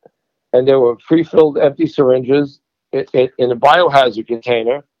meds, and there were pre-filled empty syringes in a biohazard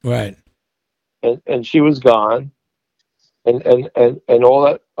container, right? And she was gone. And all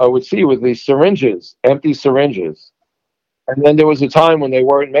that I would see was these syringes, empty syringes. And then there was a time when they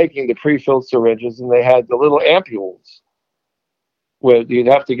weren't making the pre-filled syringes, and they had the little ampules where you'd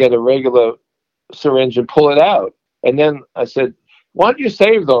have to get a regular syringe and pull it out. And then I said, why don't you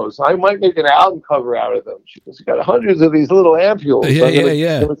save those? I might make an album cover out of them. She goes, you got hundreds of these little ampules.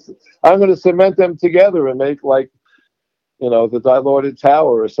 I'm going to cement them together and make like, the Dilaudid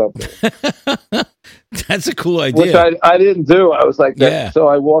Tower or something. That's a cool idea. Which I didn't do. I was like that. Yeah. So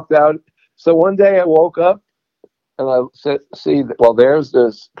I walked out. So one day I woke up and I said, there's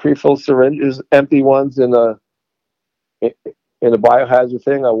this pre-filled syringes, empty ones in a biohazard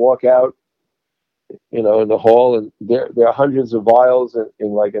thing. I walk out, in the hall, and there are hundreds of vials in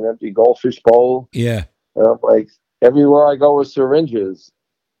like an empty goldfish bowl. Yeah. And I'm like, everywhere I go with syringes.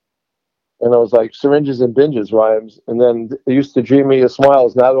 And I was like, syringes and binges rhymes. And then they used to dream me of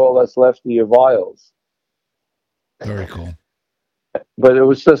smiles. Not all that's left of your vials. Very cool. But it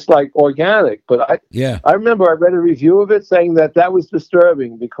was just like organic. But I remember I read a review of it saying that was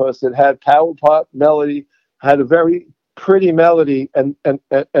disturbing because it had power pop melody, had a very pretty melody, and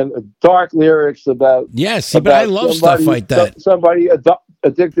dark lyrics about. Yes, but I love stuff like that. Somebody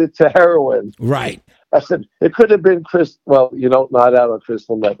addicted to heroin. Right. I said, it could have been not out on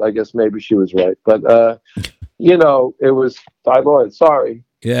crystal meth. I guess maybe she was right. But, it was Dilaudid. Sorry.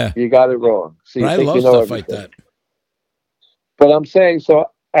 Yeah. You got it wrong. So I love stuff like that. But I'm saying, so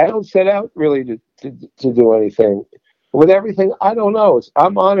I don't set out really to do anything. With everything, I don't know.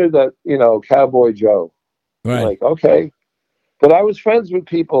 I'm honored that, Cowboy Joe. Right. I'm like, okay. But I was friends with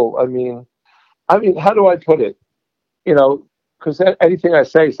people. I mean, how do I put it? Because anything I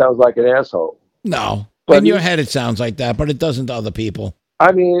say sounds like an asshole. No, but in your head it sounds like that, but it doesn't to other people.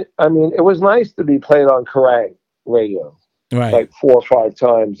 I mean, it was nice to be played on Kerrang radio, right? Like 4 or 5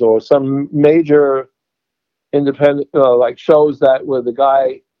 times, or some major independent, like shows that were the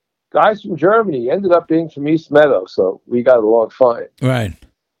guys from Germany ended up being from East Meadow, so we got along fine, right?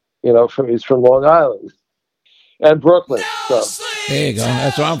 He's from Long Island and Brooklyn. So there you go.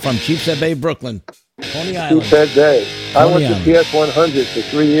 That's where I'm from, Sheepshead Bay, Brooklyn. Coney Island. Sheepshead Bay. I went to PS 100 for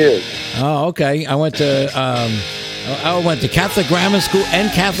 3 years. Oh, okay. I went to Catholic grammar school and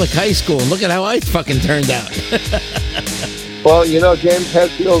Catholic high school. And look at how I fucking turned out. Well, James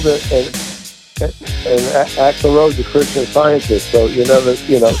Hetfield and Axl Rose are Christian scientists, so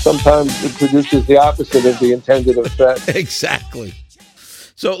sometimes it produces the opposite of the intended effect. Exactly.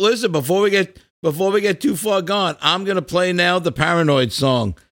 So listen, before we get too far gone, I'm gonna play now the Paranoid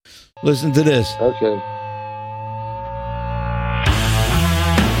song. Listen to this. Okay.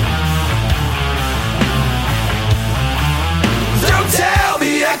 Don't tell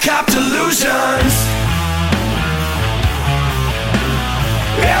me I cop delusions.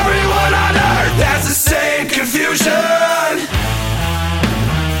 Everyone on earth has the same confusion.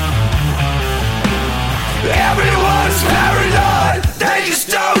 Everyone's paranoid, they just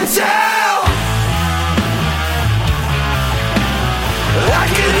don't tell. I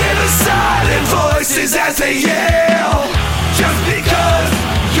can hear the silent voices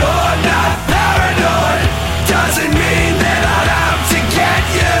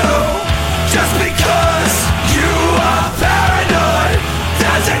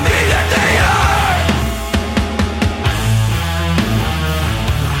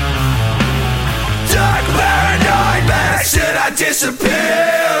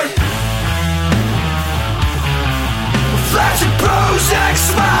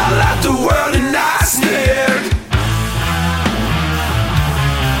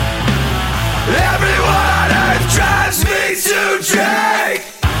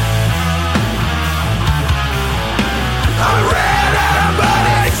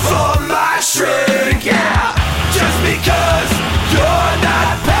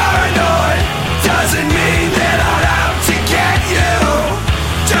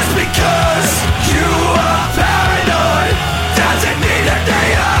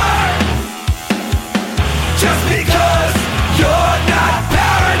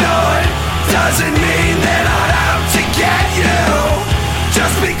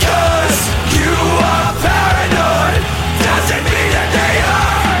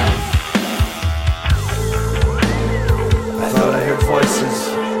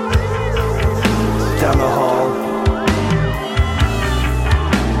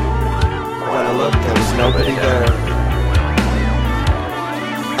Nobody there.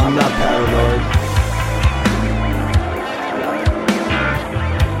 I'm not paranoid.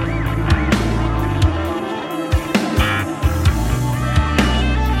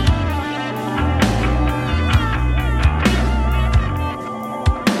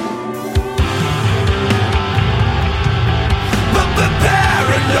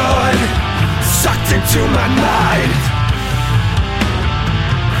 Sucked into my mind.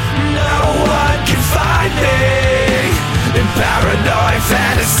 No one can find me in paranoid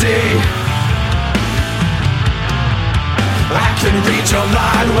fantasy. I can read your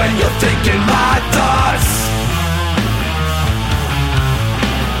mind when you're thinking my thoughts.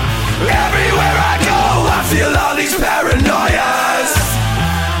 Everywhere I go, I feel all these paranoias.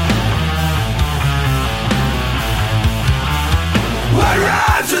 What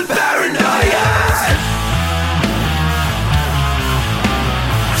rhymes with paranoia?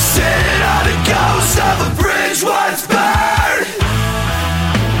 Sitting on a ghost of a bridge once burned.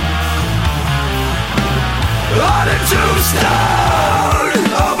 On a tombstone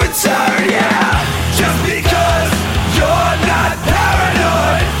overturned, yeah. Just because you're not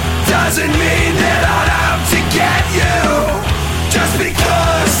paranoid doesn't mean that I'm out to get you. Just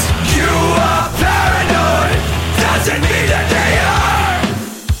because you are paranoid doesn't mean that they are.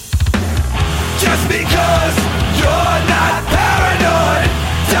 Just because you're not paranoid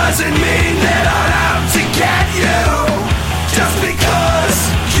doesn't mean that I'm out to get you. Just because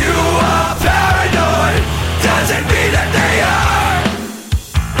you are paranoid doesn't mean that they are.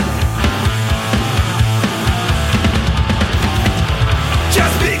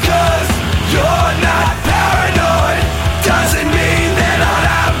 Just because you're not paranoid doesn't mean that I'm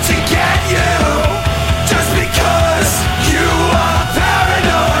out to get you. Just because you are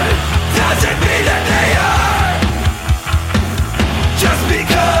paranoid doesn't mean that they are. Just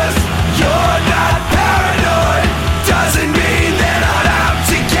because you're not paranoid doesn't mean that I'm out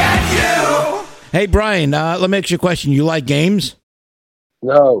to get you. Hey, Brian, let me ask you a question. You like games?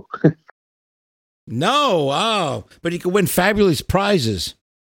 No. No. Oh, but you could win fabulous prizes.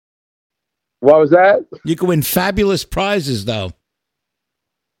 What was that? You could win fabulous prizes, though.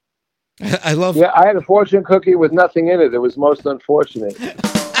 I love. Yeah, I had a fortune cookie with nothing in it. It was most unfortunate.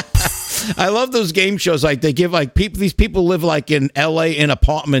 I love those game shows. Like they give like people. These people live like in L.A. in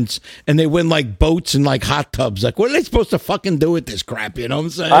apartments, and they win like boats and like hot tubs. Like, what are they supposed to fucking do with this crap? You know what I'm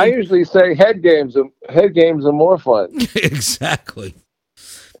saying? I usually say head games are more fun. Exactly.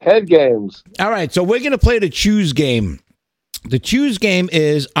 Head games. All right, so we're gonna play the choose game. The choose game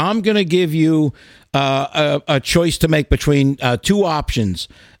is I'm gonna give you a choice to make between two options.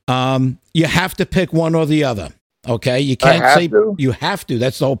 You have to pick one or the other. Okay, you can't say you have to.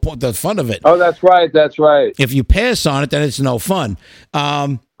 That's the whole point, the fun of it. Oh, that's right. That's right. If you pass on it, then it's no fun.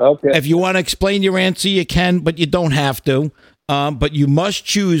 Okay. If you want to explain your answer, you can, but you don't have to. But you must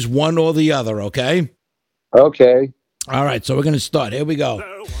choose one or the other. Okay. Okay. All right. So we're going to start. Here we go.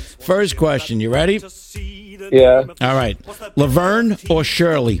 First question. You ready? Yeah. All right. Laverne or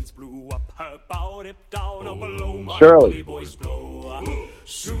Shirley? Shirley.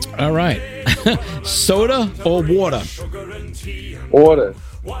 All right. Soda or water? Water.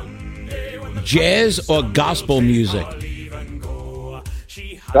 Jazz or gospel music?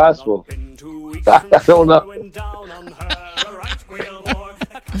 Gospel. I don't know.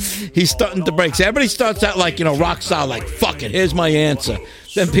 He's starting to break. So everybody starts out like, rock solid, like, fuck it, here's my answer.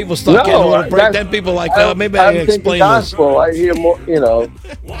 Then people start getting a little break. Then people like, maybe I can explain gospel. This. I hear more,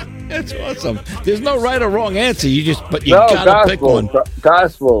 That's awesome. There's no right or wrong answer. But you gotta pick one.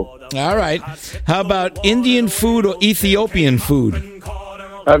 Gospel. All right. How about Indian food or Ethiopian food?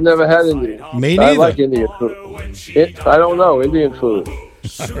 I've never had Indian. Me neither. I like Indian food. I don't know. Indian food.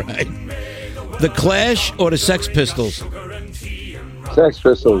 All right. The Clash or the Sex Pistols? Sex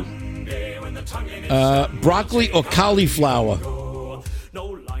Pistols. Broccoli or cauliflower?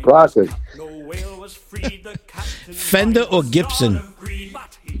 Broccoli. Fender or Gibson?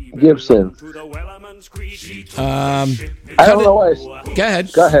 Gibson. I don't know why. Go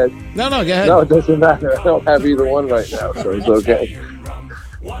ahead. Go ahead. No, go ahead. No, it doesn't matter. I don't have either one right now, so it's okay.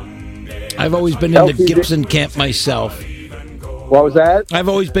 I've always been in the Gibson camp myself. What was that? I've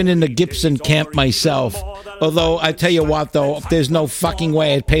always been in the Gibson camp myself. Although, I tell you what, though, there's no fucking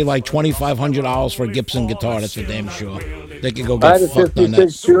way I'd pay like $2,500 for a Gibson guitar. That's for damn sure. They could go I had get a fucked on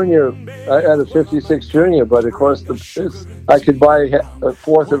 56 that. Junior. I had a 56 Junior, but of course, I could buy a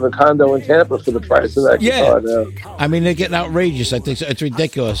fourth of a condo in Tampa for the price of that Yeah. guitar now. I mean, they're getting outrageous. I think so. It's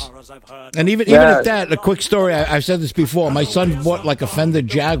ridiculous. And even Yeah. at that, a quick story. I've said this before. My son bought like a Fender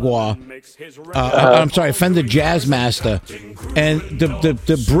Jaguar. I'm sorry, Fender Jazzmaster, and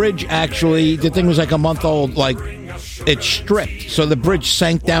the bridge actually, the thing was like a month old. Like it stripped, so the bridge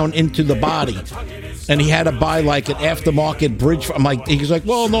sank down into the body. And he had to buy like an aftermarket bridge. I'm like, he was like,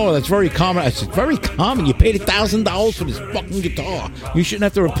 well, no, that's very common. I said, very common. You paid $1,000 for this fucking guitar. You shouldn't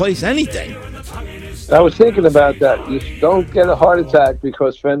have to replace anything. I was thinking about that. You don't get a heart attack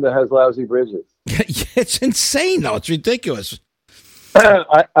because Fender has lousy bridges. It's insane, though. It's ridiculous. I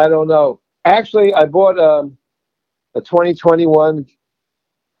don't know. Actually, I bought a 2021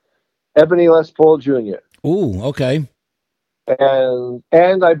 Ebony Les Paul Jr. Ooh, okay.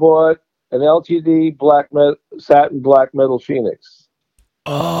 and I bought an LTD satin black metal Phoenix.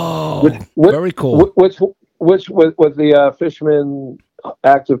 Oh, very cool. Which with the Fishman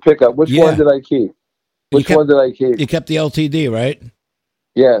active pickup. Which one did I keep? Which one did I keep? You kept the LTD, right?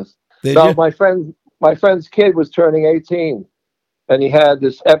 Yes. Did no, you? my friend's kid was turning 18, and he had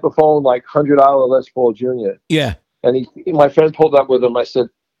this Epiphone like $100 Les Paul Jr. Yeah. And my friend pulled up with him. I said,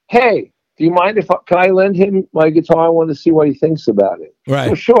 "Hey, do you mind can I lend him my guitar? I want to see what he thinks about it." Right.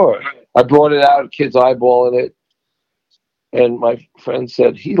 Well, sure. I brought it out. Kid's eyeballing it. And my friend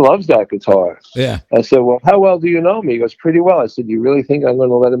said, he loves that guitar. Yeah. I said, well, how well do you know me? He goes, pretty well. I said, you really think I'm going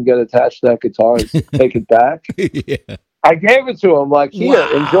to let him get attached to that guitar and take it back? Yeah. I gave it to him. Like, here,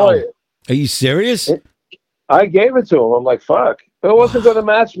 enjoy it. Are you serious? I gave it to him. I'm like, fuck. It wasn't going to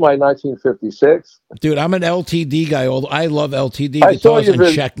match my 1956. Dude, I'm an LTD guy. I love LTD I saw guitars you and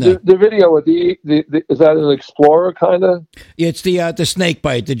Schechner. the video with the is that an Explorer kind of? It's the snake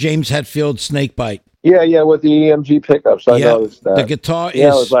bite, the James Hetfield snake bite. Yeah, with the EMG pickups. I noticed that. The guitar I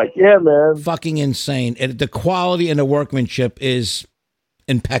was like, yeah, man. Fucking insane. The quality and the workmanship is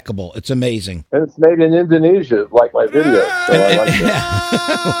impeccable. It's amazing. And it's made in Indonesia, like my videos. So I like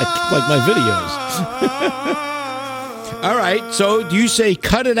that. like my videos. All right, so do you say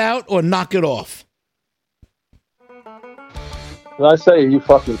cut it out or knock it off? And I say, are you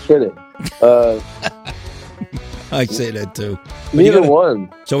fucking kidding? I say that too. Neither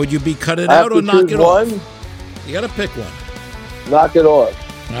one. So would you be cut it out or knock it off? You got to pick one. Knock it off.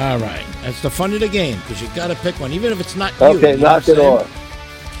 All right. That's the fun of the game because you got to pick one, even if it's not you. Okay, knock it off.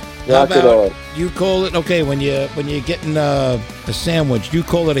 Knock it off. You call it, okay, when you're getting a sandwich, you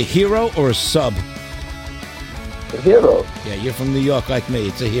call it a hero or a sub? A hero. Yeah, you're from New York like me.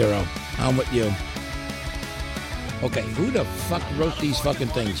 It's a hero. I'm with you. Okay, who the fuck wrote these fucking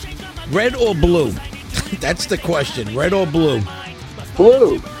things? Red or blue? That's the question. Red or blue?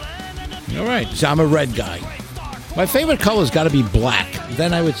 Blue. All right, so I'm a red guy. My favorite color's got to be black.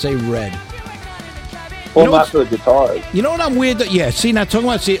 Then I would say red. Well, not for the guitars. You know what I'm weird? See, now talking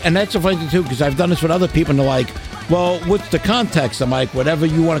about, and that's a funny thing too, because I've done this with other people, and they're like, well, what's the context? I'm like, whatever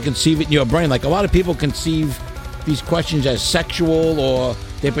you want to conceive it in your brain. Like, a lot of people conceive these questions as sexual, or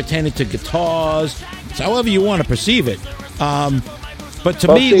they pertain to guitars. It's however you want to perceive it. But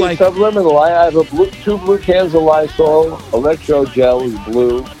to me, like subliminal, I have two blue cans of Lysol. Electro Gel is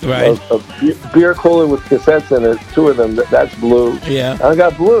blue. Right. A beer cooler with cassettes in it. Two of them. That's blue. Yeah. I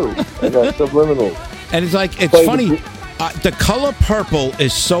got blue. I got subliminal. And it's like, it's funny. The color purple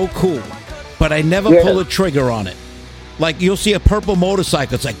is so cool, but I never pull a trigger on it. Like, you'll see a purple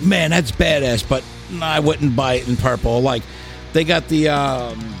motorcycle. It's like, man, that's badass, but I wouldn't buy it in purple. Like, they got the,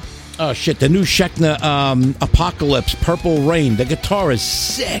 the new Schechner Apocalypse Purple Rain. The guitar is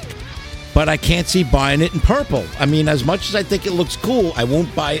sick, but I can't see buying it in purple. I mean, as much as I think it looks cool, I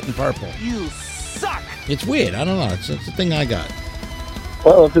won't buy it in purple. You suck. It's weird. I don't know. It's the thing I got.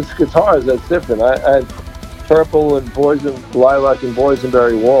 Well, if it's guitars, that's different. I had purple and lilac and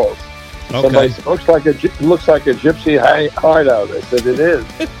boysenberry walls. Okay. Somebody said, looks like a gypsy hideout. I said, it is.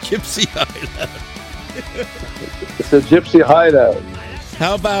 Gypsy hideout. It's a gypsy hideout.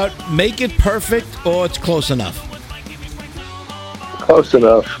 How about make it perfect or it's close enough? Close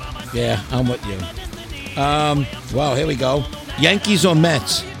enough. Yeah, I'm with you. Wow, here we go. Yankees or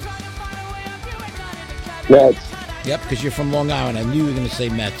Mets? Mets. Yep, because you're from Long Island. I knew you were going to say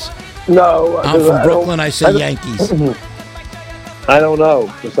Mets. No, I'm from Brooklyn. I say Yankees. I don't know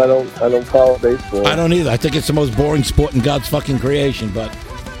because I don't follow baseball. I don't either. I think it's the most boring sport in God's fucking creation. But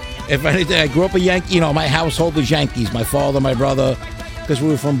if anything, I grew up a Yankee. You know, my household is Yankees. My father, my brother, because we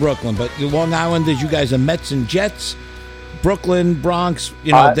were from Brooklyn. But the Long Islanders, you guys are Mets and Jets. Brooklyn, Bronx,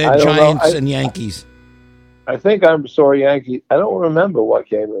 they're Giants and Yankees. I think I saw Yankees. I don't remember what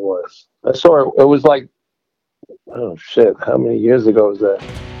game it was. I saw it. It was like Oh shit! How many years ago was that?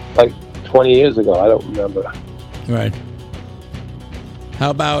 Like 20 years ago. I don't remember. Right. How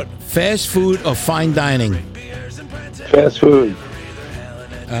about fast food or fine dining? Fast food.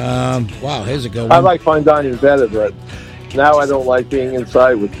 Wow, here's a good one. I like fine dining better, but now I don't like being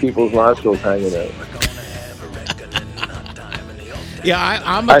inside with people's nostrils hanging out. Yeah,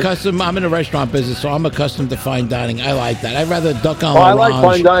 I'm accustomed. I'm in the restaurant business, so I'm accustomed to fine dining. I like that. I'd rather duck on. Oh, I like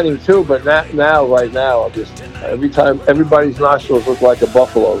fine dining too, but right now, I'm just every time everybody's nostrils look like a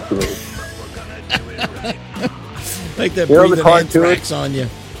buffalo to me. Like they're You know the breathing cartoons? anthrax on you.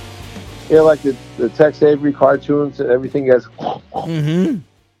 Yeah, like the Tex Avery cartoons and everything gets. Mm-hmm.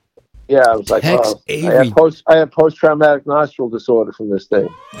 Yeah, I was like, Tex oh, Avery. I have post-traumatic nostril disorder from this thing.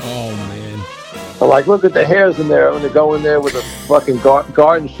 Oh man. I'm like, look at the hairs in there. I'm going to go in there with a fucking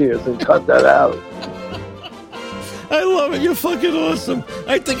garden shears and cut that out. I love it. You're fucking awesome.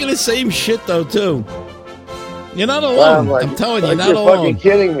 I think of the same shit though too. You're not Well, alone. like, I'm telling you, you're not you're alone. fucking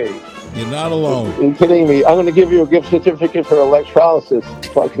kidding me. You're not alone. You're kidding me. I'm going to give you a gift certificate for electrolysis.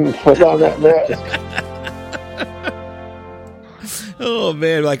 Fucking put on that mask. Oh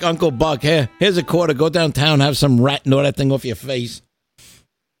man, like Uncle Buck. Here's a quarter. Go downtown, have some rat and all that thing off your face.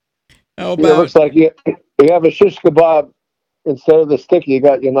 How It about? looks like you have a shish kebab. Instead of the stick, you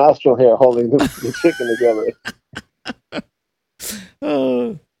got your nostril hair holding the chicken together.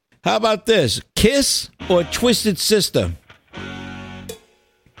 How about this? Kiss or Twisted Sister?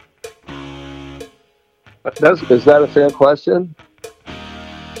 Is that a fair question?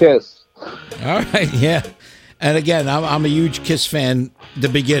 Kiss. All right, yeah. And again, I'm a huge Kiss fan. The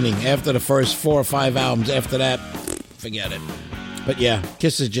beginning, after the first 4 or 5 albums, after that, forget it. But yeah,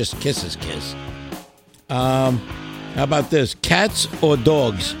 Kiss is just Kiss is Kiss. How about this? Cats or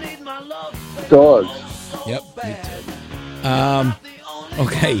dogs? Dogs. Yep, me too.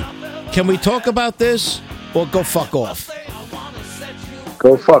 Okay, can we talk about this or go fuck off?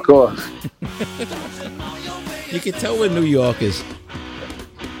 Go fuck off. You can tell we're New Yorkers.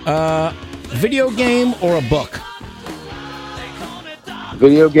 Video game or a book?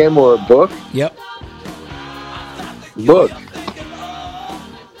 Video game or a book? Yep. Book.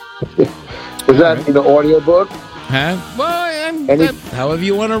 Is that an audio book? Huh? Well, however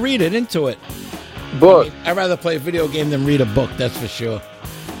you want to read it, into it. Book. I'd rather play a video game than read a book, that's for sure.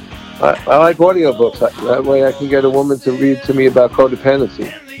 I like audio books. That way I can get a woman to read to me about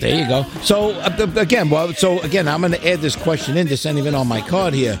codependency. There you go. So, again, I'm going to add this question in. This ain't even on my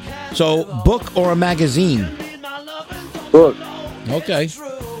card here. So, book or a magazine? Book. Okay.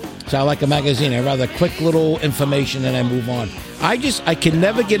 So I like a magazine. I'd rather quick little information and I move on. I can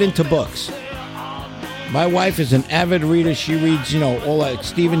never get into books. My wife is an avid reader. She reads, all like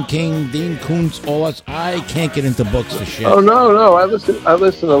Stephen King, Dean Koontz, all us. I can't get into books for shit. Oh no! I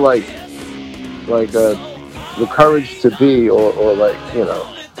listen to like The Courage to Be, or like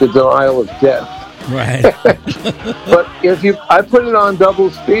The Denial of Death. Right. But I put it on double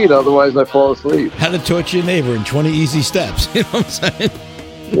speed, otherwise I fall asleep. How to Torture Your Neighbor in 20 Easy Steps. You know what I'm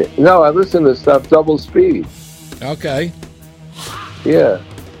saying? No, I listen to stuff double speed. Okay. Yeah.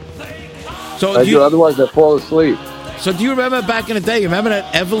 So otherwise I fall asleep. So do you remember back in the day? You remember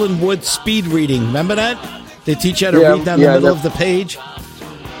that Evelyn Wood speed reading? Remember that? They teach you how to read down the middle of the page.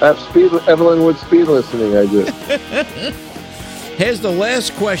 I have Evelyn Wood speed listening. I do. Here's the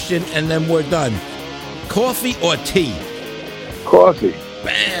last question, and then we're done. Coffee or tea? Coffee.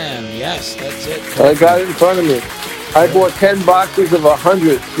 Bam! Yes, that's it. Coffee. I got it in front of me. I bought 10 boxes of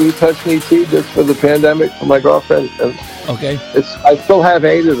 100 Sweet Touch Me tea just for the pandemic for my girlfriend. And okay. I still have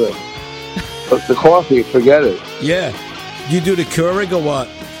 8 of them. But the coffee, forget it. Yeah. You do the Keurig or what?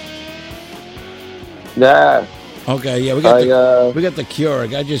 Nah. Okay, yeah, we got the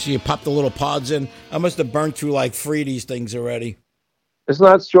Keurig. You pop the little pods in. I must have burned through like 3 of these things already. It's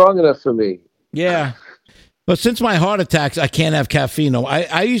not strong enough for me. Yeah. But since my heart attacks, I can't have caffeine. No,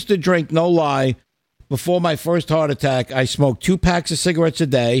 I used to drink, no lie, before my first heart attack, I smoked 2 packs of cigarettes a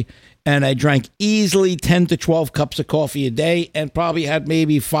day, and I drank easily 10 to 12 cups of coffee a day, and probably had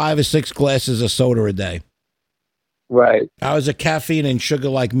maybe 5 or 6 glasses of soda a day. Right. I was a caffeine and sugar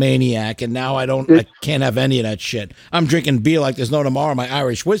like maniac, and now I can't have any of that shit. I'm drinking beer like there's no tomorrow, my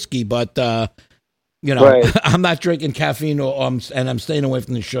Irish whiskey, but right. I'm not drinking caffeine and I'm staying away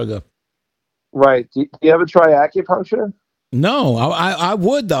from the sugar. Right. Do you ever try acupuncture? No, I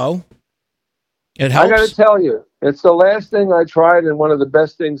would though. It helps. I got to tell you, it's the last thing I tried and one of the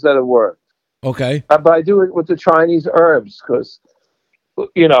best things that have worked. Okay. But I do it with the Chinese herbs because,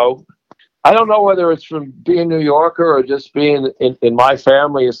 I don't know whether it's from being New Yorker or just being in my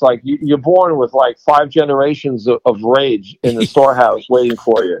family. It's like you're born with like 5 generations of rage in the storehouse waiting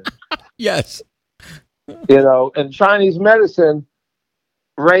for you. Yes. And Chinese medicine,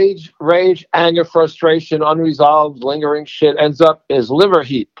 rage, anger, frustration, unresolved, lingering shit ends up as liver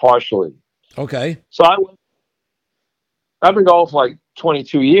heat partially. Okay. So I've been going for like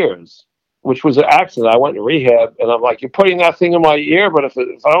 22 years, which was an accident. I went to rehab, and I'm like, you're putting that thing in my ear, but if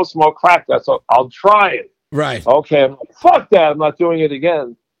I don't smoke crack, I'll try it. Right. Okay, I'm like, fuck that. I'm not doing it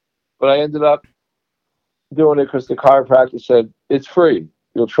again. But I ended up doing it because the chiropractor said, it's free.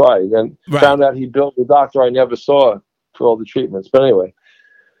 You'll try it. And found out he billed the doctor I never saw for all the treatments. But anyway,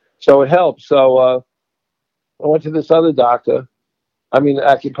 so it helped. So I went to this other doctor,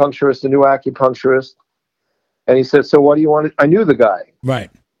 acupuncturist, a new acupuncturist. And he said, so what do you want? I knew the guy. Right.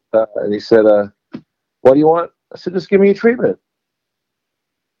 And he said, what do you want? I said, just give me a treatment.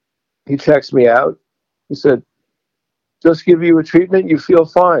 He checks me out. He said, just give you a treatment, you feel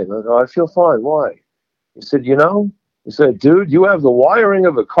fine. I go, I feel fine. Why? He said, he said, dude, you have the wiring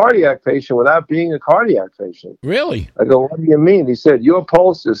of a cardiac patient without being a cardiac patient. Really? I go, what do you mean? He said, your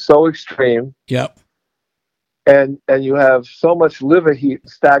pulse is so extreme. Yep. And you have so much liver heat,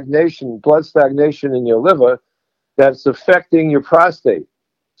 blood stagnation in your liver that's affecting your prostate.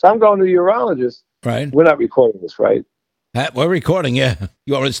 So I'm going to a urologist. Right. We're not recording this, right? We're recording, yeah.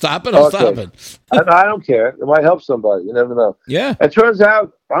 You want me to stop it? I'll stop it. I don't care. It might help somebody. You never know. Yeah. It turns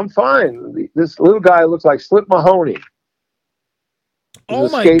out I'm fine. This little guy looks like Slip Mahoney. Oh,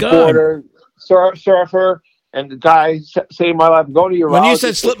 my skateboarder, God. Surfer, and the guy saved my life. I'm going to urologist. When you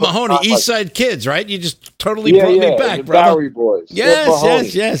said Slip Mahoney, East Side Kids, right? You just totally brought me back, the brother. Bowery Boys.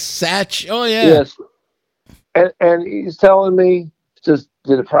 Yes. Satch. Oh, yeah. Yes. And he's telling me, did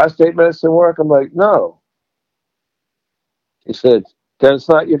the prostate medicine work? I'm like, no. He said, then it's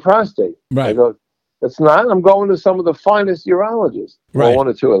not your prostate. Right. I go, it's not. I'm going to some of the finest urologists. Right. Well, one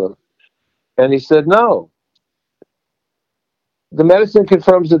or two of them. And he said, no. The medicine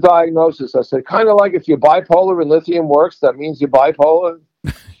confirms the diagnosis. I said, kind of like if you're bipolar and lithium works, that means you're bipolar?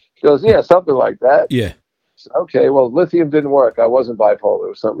 He goes, yeah, something like that. Yeah. Said, okay, well, lithium didn't work. I wasn't bipolar. It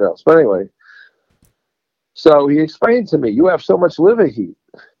was something else. But anyway, so he explained to me, you have so much liver heat.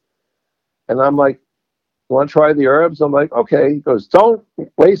 And I'm like, you want to try the herbs? I'm like, okay. He goes, don't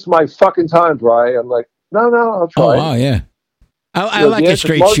waste my fucking time, Brian. I'm like, no, I'll try. Oh, wow, yeah. I like a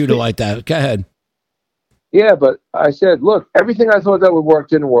straight shooter like that. Go ahead. Yeah, but I said, look, everything I thought that would work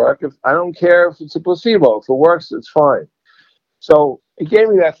didn't work. I don't care if it's a placebo. If it works, it's fine. So he gave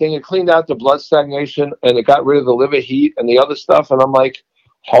me that thing. It cleaned out the blood stagnation, and it got rid of the liver heat and the other stuff. And I'm like,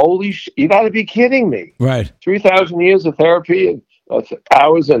 holy shit, you got to be kidding me. Right. 3,000 years of therapy and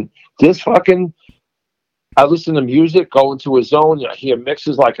hours, and this fucking... I listen to music, go into a zone, I hear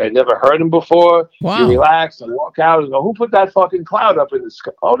mixes like I never heard them before. Wow. You relax and walk out and go, who put that fucking cloud up in the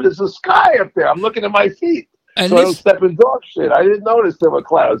sky? Oh, there's a sky up there. I'm looking at my feet. And I don't step in dog shit. I didn't notice there were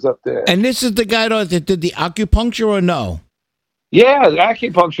clouds up there. And this is the guy that did the acupuncture or no? Yeah, the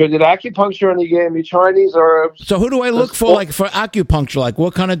acupuncture. I did acupuncture and he gave me Chinese herbs. So who do I look for, like, for acupuncture? Like,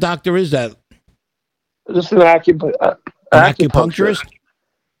 what kind of doctor is that? Just an acupuncturist?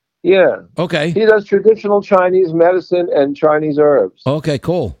 Yeah. Okay. He does traditional Chinese medicine and Chinese herbs. Okay,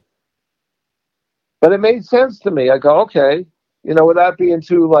 cool. But it made sense to me. I go, okay, without being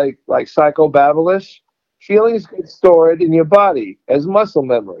too like psychobabblish, feelings get stored in your body as muscle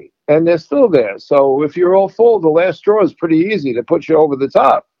memory, and they're still there. So if you're all full, the last straw is pretty easy to put you over the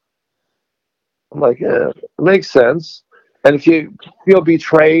top. I'm like, yeah, it makes sense. And if you feel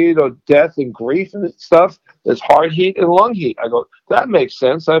betrayed or death and grief and stuff, there's heart heat and lung heat. I go, that makes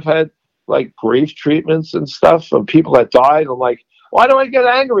sense. I've had like grief treatments and stuff from people that died. I'm like, why do I get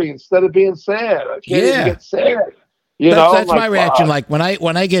angry instead of being sad? I can't even get sad. That's my reaction. Like when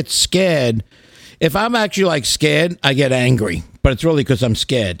I get scared, if I'm actually like scared, I get angry. But it's really because I'm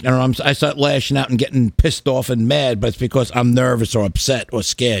scared. I start lashing out and getting pissed off and mad, but it's because I'm nervous or upset or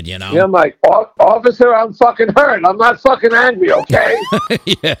scared, Yeah, I'm like, officer, I'm fucking hurt. I'm not fucking angry, okay?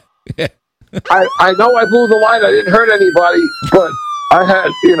 Yeah. I know I blew the light. I didn't hurt anybody, but I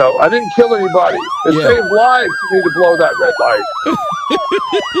had, I didn't kill anybody. It saved lives for me to blow that red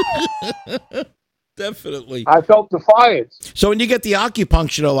light. Definitely. I felt defiance. So when you get the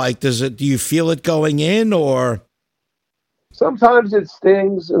acupuncture, like, do you feel it going in, or? Sometimes it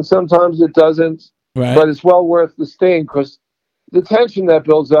stings and sometimes it doesn't. Right. But it's well worth the sting because the tension that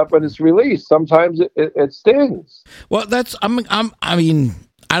builds up and it's released. Sometimes it stings. Well, I mean,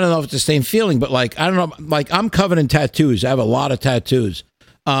 I don't know if it's the same feeling, but like, I don't know, like I'm covered in tattoos. I have a lot of tattoos.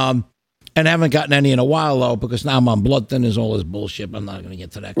 And I haven't gotten any in a while, though, because now I'm on blood thinners, all this bullshit. I'm not going to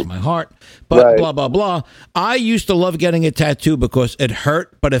get to that to my heart. But blah, blah, blah. I used to love getting a tattoo because it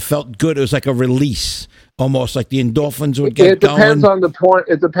hurt, but it felt good. It was like a release, almost like the endorphins would get going. It depends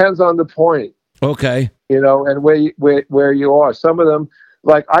on the point. Okay. You know, and where you are. Some of them,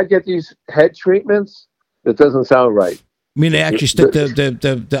 like I get these head treatments. That doesn't sound right. I mean, they actually stick the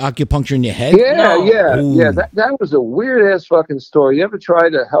acupuncture in your head? Yeah, Ooh. yeah. That was a weird ass fucking story. You ever try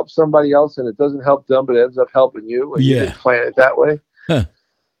to help somebody else and it doesn't help them, but it ends up helping you? And you didn't plan it that way. Huh.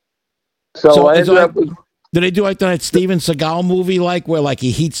 So I ended up. Did they do like that Steven Seagal movie, like where like he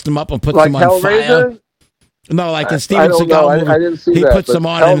heats them up and puts Like them on Hellraiser? fire? No, like in I Steven don't Seagal know. movie, I didn't see he that, puts but them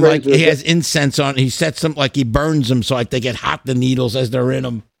on and like Hellraiser- he has incense on. He sets them like he burns them so like they get hot, the needles as they're in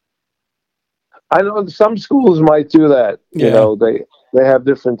them. I know some schools might do that. Yeah. You know, they have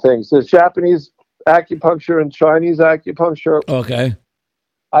different things. There's Japanese acupuncture and Chinese acupuncture. Okay.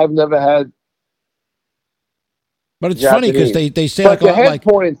 I've never had. But it's funny because they say But the like, head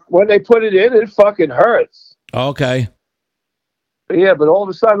point, when they put it in, it fucking hurts. okay. Yeah, but all of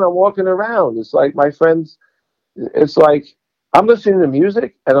a sudden I'm walking around. It's like my friends, it's like I'm listening to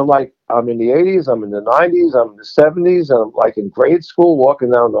music and I'm like, I'm in the 80s, I'm in the 90s, I'm in the 70s, and I'm like in grade school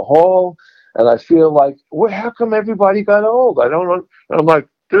walking down the hall. And I feel like, how come everybody got old? I don't know. And I'm like,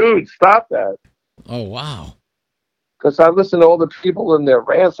 dude, stop that. Oh, wow. Because I listen to all the people in their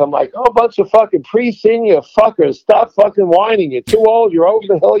rants. I'm like, oh, bunch of fucking pre-senior fuckers. Stop fucking whining. You're too old. You're over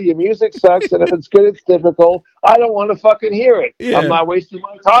the hill. Your music sucks. And if it's good, it's difficult. I don't want to fucking hear it. Yeah. I'm not wasting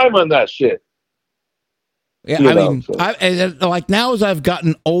my time on that shit. Yeah, I mean, like now as I've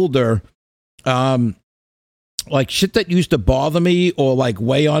gotten older, like shit that used to bother me or like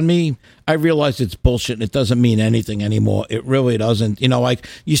weigh on me, I realize it's bullshit and it doesn't mean anything anymore. It really doesn't. You know, like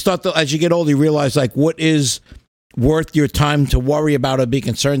you start to, as you get older, you realize like what is worth your time to worry about or be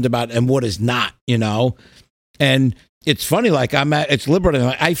concerned about and what is not, you know? And it's funny, like it's liberating.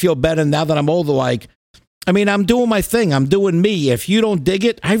 Like, I feel better now that I'm older. Like, I mean, I'm doing my thing. I'm doing me. If you don't dig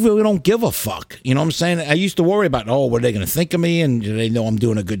it, I really don't give a fuck. You know what I'm saying? I used to worry about, what are they going to think of me? And do they know I'm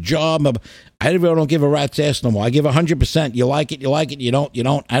doing a good job? I really don't give a rat's ass no more. I give 100%. You like it, you like it. You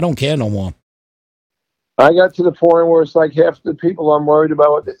don't. I don't care no more. I got to the point where it's like half the people I'm worried about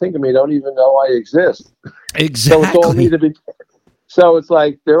what they think of me don't even know I exist. Exactly. So it's all me to be. So it's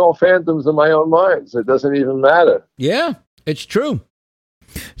like they're all phantoms in my own minds. It doesn't even matter. Yeah, it's true.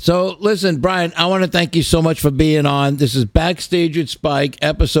 So listen, Brian, I want to thank you so much for being on. This is Backstage at Spike,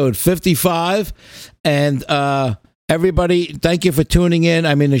 episode 55. And everybody, thank you for tuning in.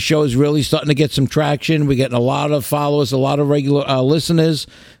 I mean, the show is really starting to get some traction. We're getting a lot of followers, a lot of regular listeners.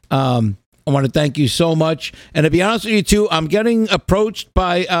 I want to thank you so much. And to be honest with you, too, I'm getting approached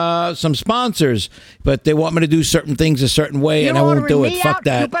by some sponsors, but they want me to do certain things a certain way, and I won't do it. Fuck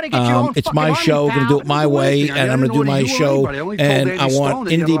that. It's my show. I'm going to do it my way, and I'm going to do my show. And I want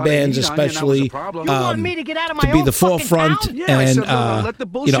indie bands especially to be the forefront. And,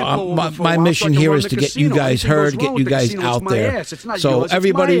 you know, my mission here is to get you guys heard, get you guys out there. So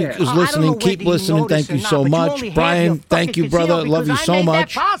everybody who's listening, keep listening. Thank you so much. Brian, thank you, brother. Love you so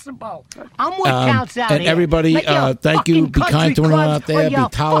much. I'm what counts out and here. everybody, thank you. Be kind to one another out there. Be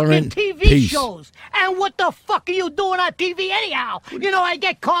tolerant. TV Peace. Shows. And what the fuck are you doing on TV anyhow? You know, I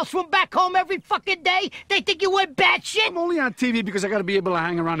get calls from back home every fucking day. They think you went batshit. I'm only on TV because I got to be able to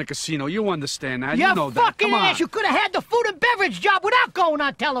hang around a casino. You understand that? You know that. fucking Come on. ass. You could have had the food and beverage job without going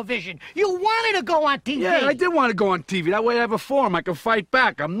on television. You wanted to go on TV. Yeah, I did want to go on TV. That way I have a forum. I can fight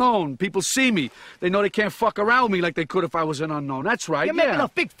back. I'm known. People see me. They know they can't fuck around with me like they could if I was an unknown. That's right. You're making a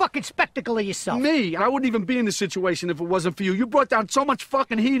big fucking spectacle of yourself. Me? I wouldn't even be in this situation if it wasn't for you. You brought down so much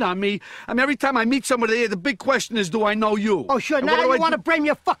fucking heat on me. I mean, every time I meet somebody, the big question is, do I know you? Oh, sure. And Now what you want to blame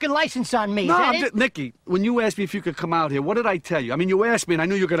your fucking license on me. No, Is that it? Nikki, when you asked me if you could come out here, what did I tell you? I mean, you asked me, and I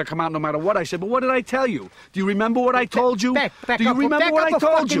knew you were going to come out no matter what I said, but what did I tell you? Do you remember what I told you? Back Do you remember what I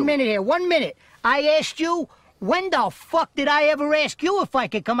told you? Back up a minute here. 1 minute. I asked you, when the fuck did I ever ask you if I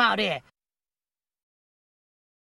could come out here?